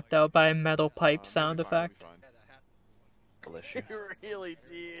fucking knocked out by a metal pipe sound effect. Delicious. You really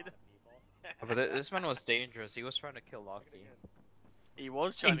did. But this man was dangerous. He was trying to kill Loki. He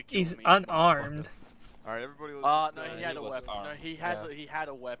was trying to kill He's me. unarmed. Alright, everybody No, let's he had a was weapon. armed. No, he has. Yeah. He had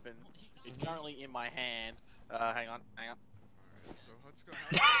a weapon. It's currently in my hand. Hang on. So let's go.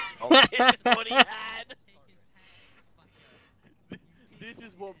 This is what he had. This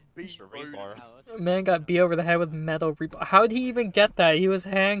is what beat rebar. Man got beat over the head with metal rebar. How did he even get that? He was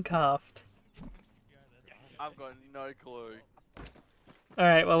handcuffed. I've got no clue.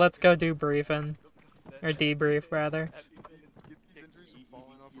 Alright, well, let's go do briefing. Or debrief, rather. Get these injuries from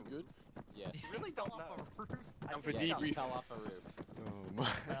falling off a roof? Yes. You really don't know. I'm for he debrief. fell off a roof. Oh my.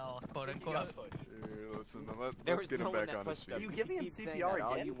 Well, quote unquote. Here, listen, There let's was get no him one back that on his pushed feet. him. You give me keep saying CPR that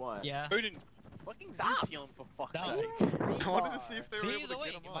all again? you want. Yeah. Odin, fucking heal him for fuck's No. sake. I wanted to see if they were See, able he's to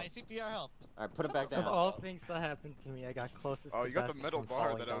awake. get him My up. CPR helped. Alright, put him back Of down. all things that happened to me, I got closest Oh, to you got the death metal from bar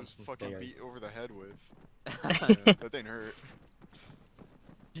falling that I down was some fucking stairs. beat over the head with. Yeah, that didn't hurt.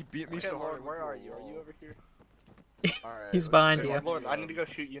 He beat me Okay, so hard. Lord, where are you? Are you over here? Alright, He's let's behind see you. what Lord, the, I need to go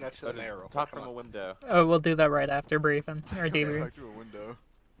shoot you next to the mayor. Talk from a window. Oh, we'll do that right after briefing. Or debrief. Talk to a window.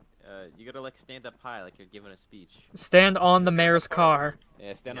 You gotta like stand up high, like you're giving a speech. Stand on the mayor's car.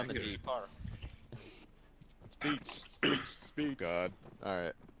 Yeah, stand on the jeep. Speech. God.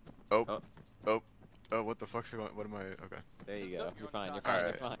 Alright. Oh, what the fuck's going? What am I? Okay. There you go. You're fine. You're fine.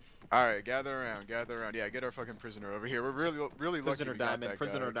 You're fine. Alright, gather around. Yeah, get our fucking prisoner over here. We're really lucky Prisoner we got Diamond. that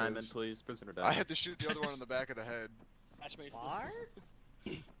Prisoner guy, Diamond, 'cause please. Prisoner I Diamond. had to shoot the other one in the back of the head.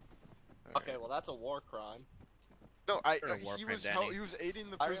 Okay, well that's a war crime. No, war he crime, was Danny. he was aiding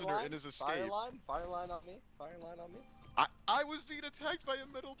the prisoner in his escape. Fire line on me. Fire line on me. I was being attacked by a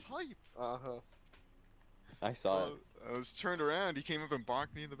metal pipe. Uh-huh. I saw it. I was turned around. He came up and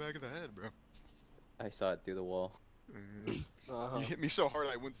bonked me in the back of the head, bro. I saw it through the wall. Uh-huh. You hit me so hard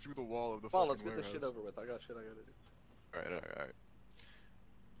I went through the wall of the Come on, fucking let's get warehouse. this shit over with. I got shit I gotta do. Alright.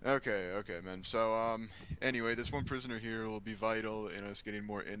 Okay, man. So, anyway, this one prisoner here will be vital in us getting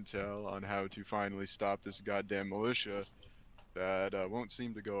more intel on how to finally stop this goddamn militia that won't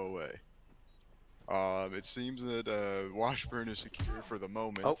seem to go away. It seems that Washburn is secure for the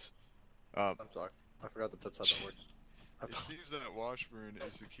moment. I'm sorry. I forgot that that's how that works. It seems that Washburn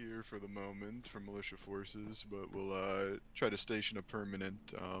is secure for the moment from militia forces, but we'll try to station a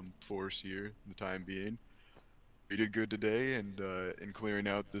permanent force here in the time being. We did good today in clearing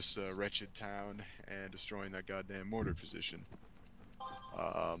out this wretched town and destroying that goddamn mortar position.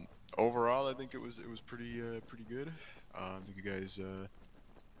 Overall, I think it was pretty good. I think you guys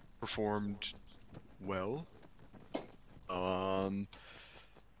performed well.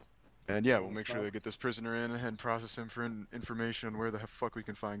 And yeah, we'll make sure to get this prisoner in and process him for information on where the fuck we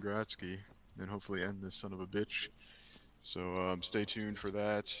can find Grotsky, and hopefully end this son of a bitch. So stay tuned for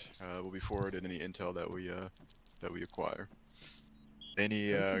that. We'll be forwarded any intel that we acquire.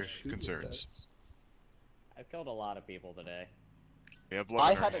 Any concerns? I've killed a lot of people today. Yeah,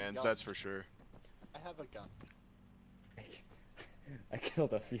 blood on our hands, that's for sure. I have a gun. I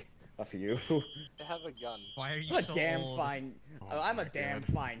killed a few. I have a gun. Why are you I'm so a damn old? fine. I'm a damn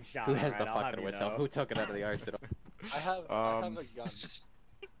fine shot. Who has the I'll have fucking you whistle? know. Who took it out of the arsenal? I have a gun. Let's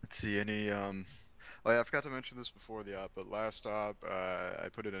see, any oh yeah, I forgot to mention this before the op, but last op, I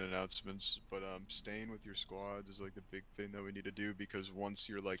put it in announcements, but staying with your squads is like the big thing that we need to do, because once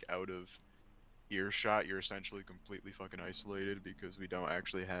you're like out of earshot, you're essentially completely fucking isolated, because we don't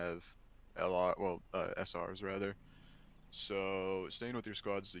actually have SRs rather. So staying with your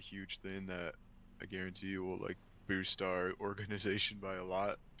squads is a huge thing that I guarantee you will like boost our organization by a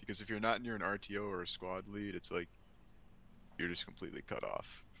lot, because if you're not near an RTO or a squad lead, it's like you're just completely cut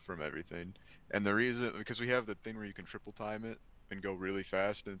off from everything. And the reason, because we have the thing where you can triple time it and go really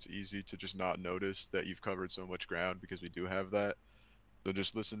fast, and it's easy to just not notice that you've covered so much ground, because we do have that. So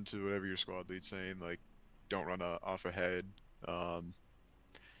just listen to whatever your squad lead's saying, like don't run off ahead.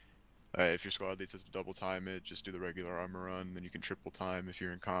 If your squad lead says to double time it, just do the regular armor run, then you can triple time if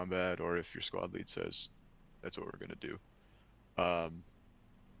you're in combat, or if your squad lead says that's what we're gonna do.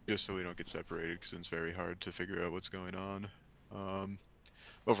 Just so we don't get separated, because it's very hard to figure out what's going on.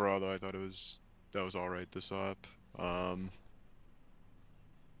 Overall though, I thought that was alright this op.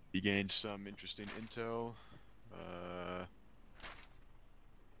 We gained some interesting intel.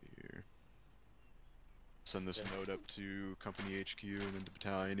 Here. Send this note up to company HQ and then to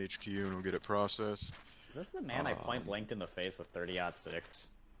battalion HQ, and we'll get it processed. Is this the man I point blanked in the face with 30-06?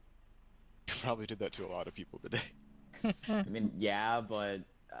 Probably did that to a lot of people today. I mean, yeah, but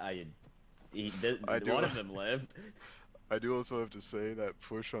one of them lived. I do also have to say that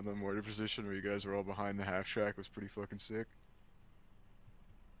push on the mortar position where you guys were all behind the half track was pretty fucking sick.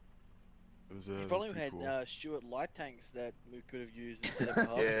 It was, You probably had cool. Stuart light tanks that we could have used instead of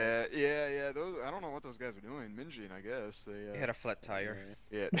half. Yeah. Those, I don't know what those guys were doing. Minging, I guess. They had a flat tire.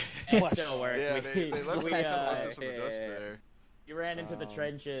 Yeah. It still worked. Yeah, they left us in the dust there. You ran into the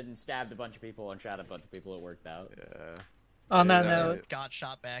trench and stabbed a bunch of people and shot a bunch of people. It worked out. Yeah. On that note, got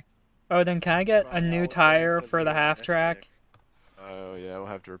shot back. Odin, can I get a new tire for the half track? Oh yeah, we'll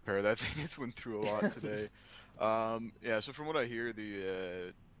have to repair that thing. It's went through a lot today. Yeah. So from what I hear,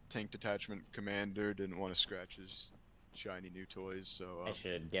 the tank detachment commander didn't want to scratch his shiny new toys, so I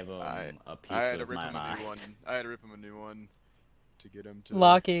should give him a piece I had to of rip my him a new one. mind. I had to rip him a new one to get him to.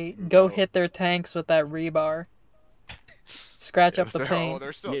 Lockie, go hit their tanks with that rebar. Scratch up the paint.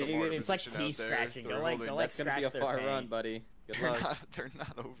 They're still at the mortar It's like position key out there. scratching. Go They're like holding- That's gonna be a scratch their far paint. run, buddy. Good luck. They're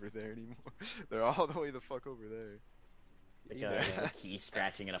not over there anymore. They're all the way the fuck over there. It's a key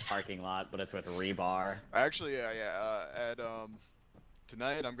scratching in a parking lot, but it's with rebar. Actually,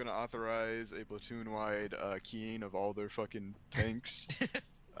 tonight I'm gonna authorize a platoon-wide keying of all their fucking tanks.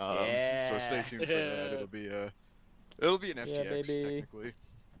 So stay tuned for that. It'll be an FTX technically.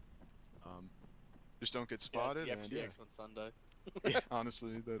 Just don't get spotted. Yeah, and FTX on Sunday. yeah,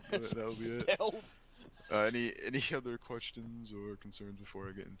 honestly, that'll be it. Any other questions or concerns before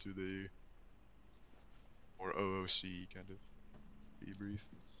I get into the more OOC kind of debrief?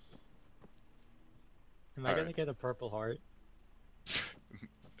 Am I gonna get a Purple Heart?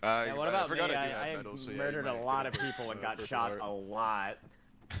 Yeah, what about me? forgot I do I have have medals, so yeah, murdered you a might lot get of people and got Purple shot Heart. a lot.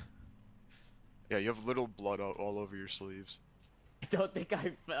 Yeah, you have little blood all over your sleeves. I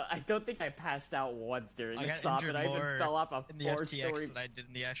don't think I passed out once during I the got stop, injured and I even more fell off a in the 4-story. FTX than I did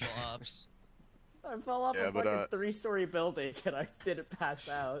in the actual ops. I fell off Yeah, a but, fucking 3-story building, and I didn't pass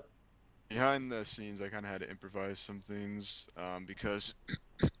out. Behind the scenes, I kind of had to improvise some things because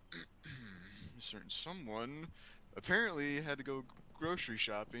someone apparently had to go grocery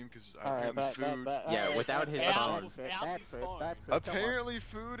shopping because apparently food. Yeah, without his phone. Apparently,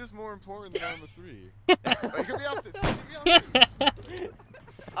 food is more important than Arma 3. Like, get me off this! Get me off this!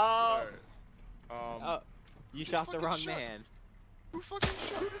 Alright. You shot the wrong man. Who fucking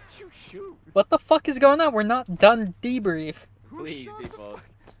shot? Who did you shoot? What the fuck is going on? We're not done debrief. Please, people.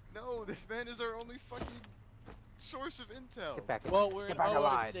 No, this man is our only fucking source of intel. Get back. Well, we're Get back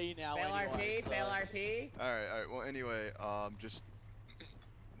alive. OOC now Fail anyway, RP, fail RP. Alright, well, anyway, just...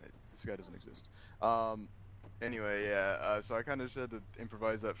 this guy doesn't exist. Anyway, yeah, so I kind of said to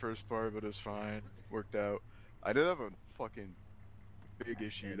improvise that first part, but it was fine. Worked out. I did have a fucking big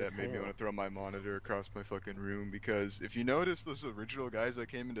issue Yeah, that it's made me hell. want to throw my monitor across my fucking room, because if you notice, those original guys that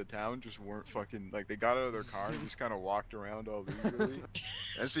came into town just weren't fucking, like, they got out of their car and just kind of walked around all leisurely.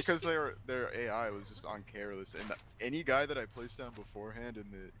 And it's because their AI was just on careless, and any guy that I placed down beforehand in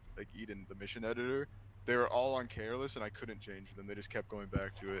the, like, Eden, the mission editor, they were all on careless, and I couldn't change them. They just kept going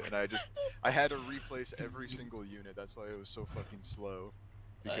back to it, and I had to replace every single unit. That's why it was so fucking slow,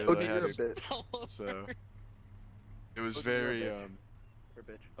 because I had you're a to, bitch. so it was Look, you're a very bitch. You're a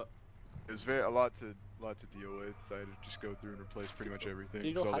bitch. it was very a lot to deal with. I had to just go through and replace pretty much everything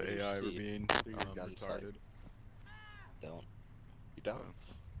You know, because all how the do you AI were see being through your gun sight? retarded. Don't. You don't.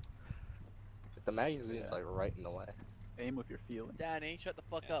 But the magazine's like right in the way. Aim with your feelings. Danny, shut the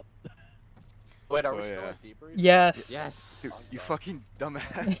fuck up. Wait, are So, we still yeah. at debrief? Yes. Yes. Dude, I'm you sorry. fucking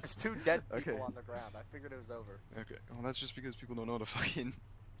dumbass. There's 2 dead people Okay. on the ground. I figured it was over. Okay. Well, that's just because people don't know how to fucking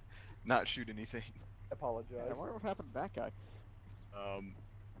not shoot anything. Apologize. I wonder what happened to that guy.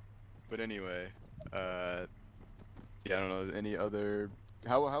 But anyway, yeah, I don't know. Any other?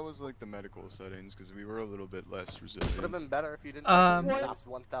 How was like the medical settings? Because we were a little bit less resilient. Would have been better if you didn't. What?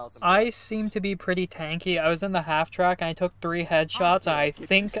 1,000. I seem to be pretty tanky. I was in the half track and I took 3 headshots and I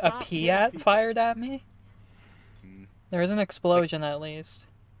think a Piat fired at me. There was an explosion at least.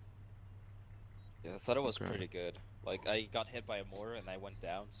 Yeah, I thought it was pretty good. Like, I got hit by a mortar and I went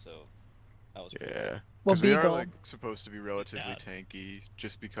down, so that was pretty Yeah. good. Well, Because we are Beagle- like supposed to be relatively tanky,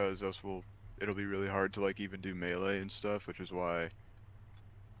 just because it'll be really hard to like even do melee and stuff, which is why,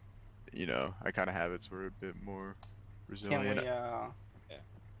 you know, I kind of have it so we're a bit more resilient.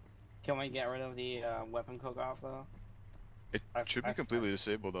 Can we get rid of the weapon cook-off though? It should be completely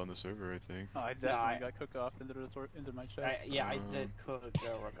disabled on the server, I think. Oh, I definitely got cooked off into my chest. Yeah, I did cook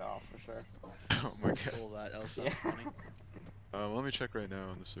Rook off for sure. Oh my god. All that else Yeah. funny. Let me check right now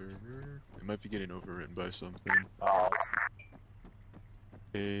on the server. It might be getting overwritten by something.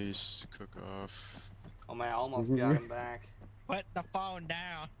 Ace, cook off. Oh man, I almost got him back. Put the phone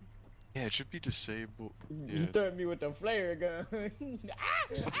down. Yeah, it should be disabled. You Yeah. threatened me with the flare gun.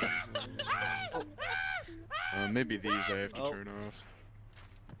 Maybe these I have to Oh. turn off.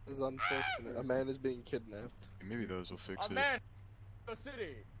 This is unfortunate. A man is being kidnapped. Maybe those will fix Oh it. man, the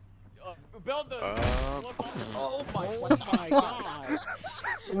city. Build the. Oh my god.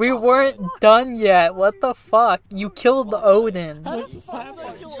 We weren't done yet. What the fuck? You killed Odin. Oh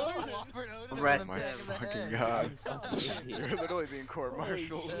my fucking god. You're literally being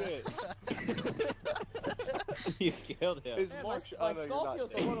court-martialed. You killed him. Is March, my skull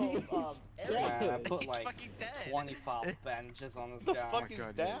feels a little Man, I put like 25 bandages on this The guy. fuck is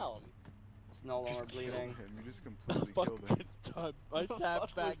down? It's no longer Just killed bleeding. him. You just completely killed him. I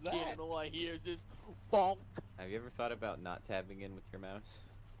tap back in and all I hear is this bonk. Have you ever thought about not tabbing in with your mouse?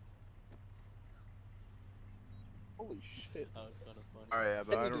 Holy shit. That was kind of funny. Alright, yeah,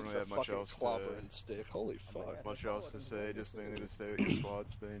 but I And don't you really did have the much fucking else clobber to... and stick. Holy fuck. Much else to say, just mainly to stay with your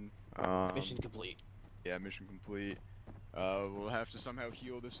squads thing. Mission complete. Yeah, mission complete. We'll have to somehow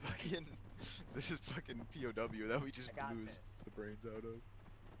heal this fucking POW that we just blew the brains out of.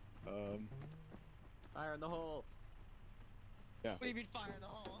 Fire in the hole. Yeah. What do you mean fire in the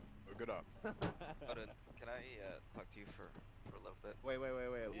hole? Oh, good up. Odin, can I talk to you for a little bit? Wait.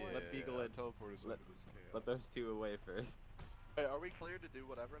 Yeah, Let Beagle in. Teleport us Let, into this chaos. let those two away first. Wait, are we clear to do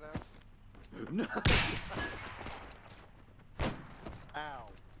whatever now? No. Ow.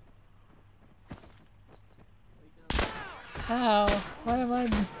 Ow. Why am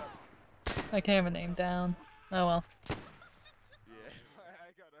I can't have a name down. Oh well. Yeah,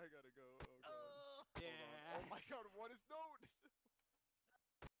 I gotta go. Oh god. Yeah. Oh my god, what is known?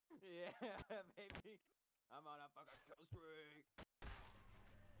 Yeah, baby. I'm on a fucking kill streak.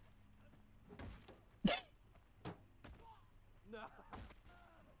 No.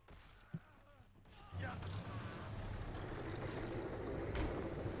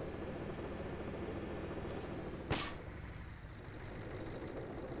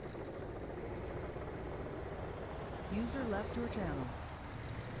 User left your channel.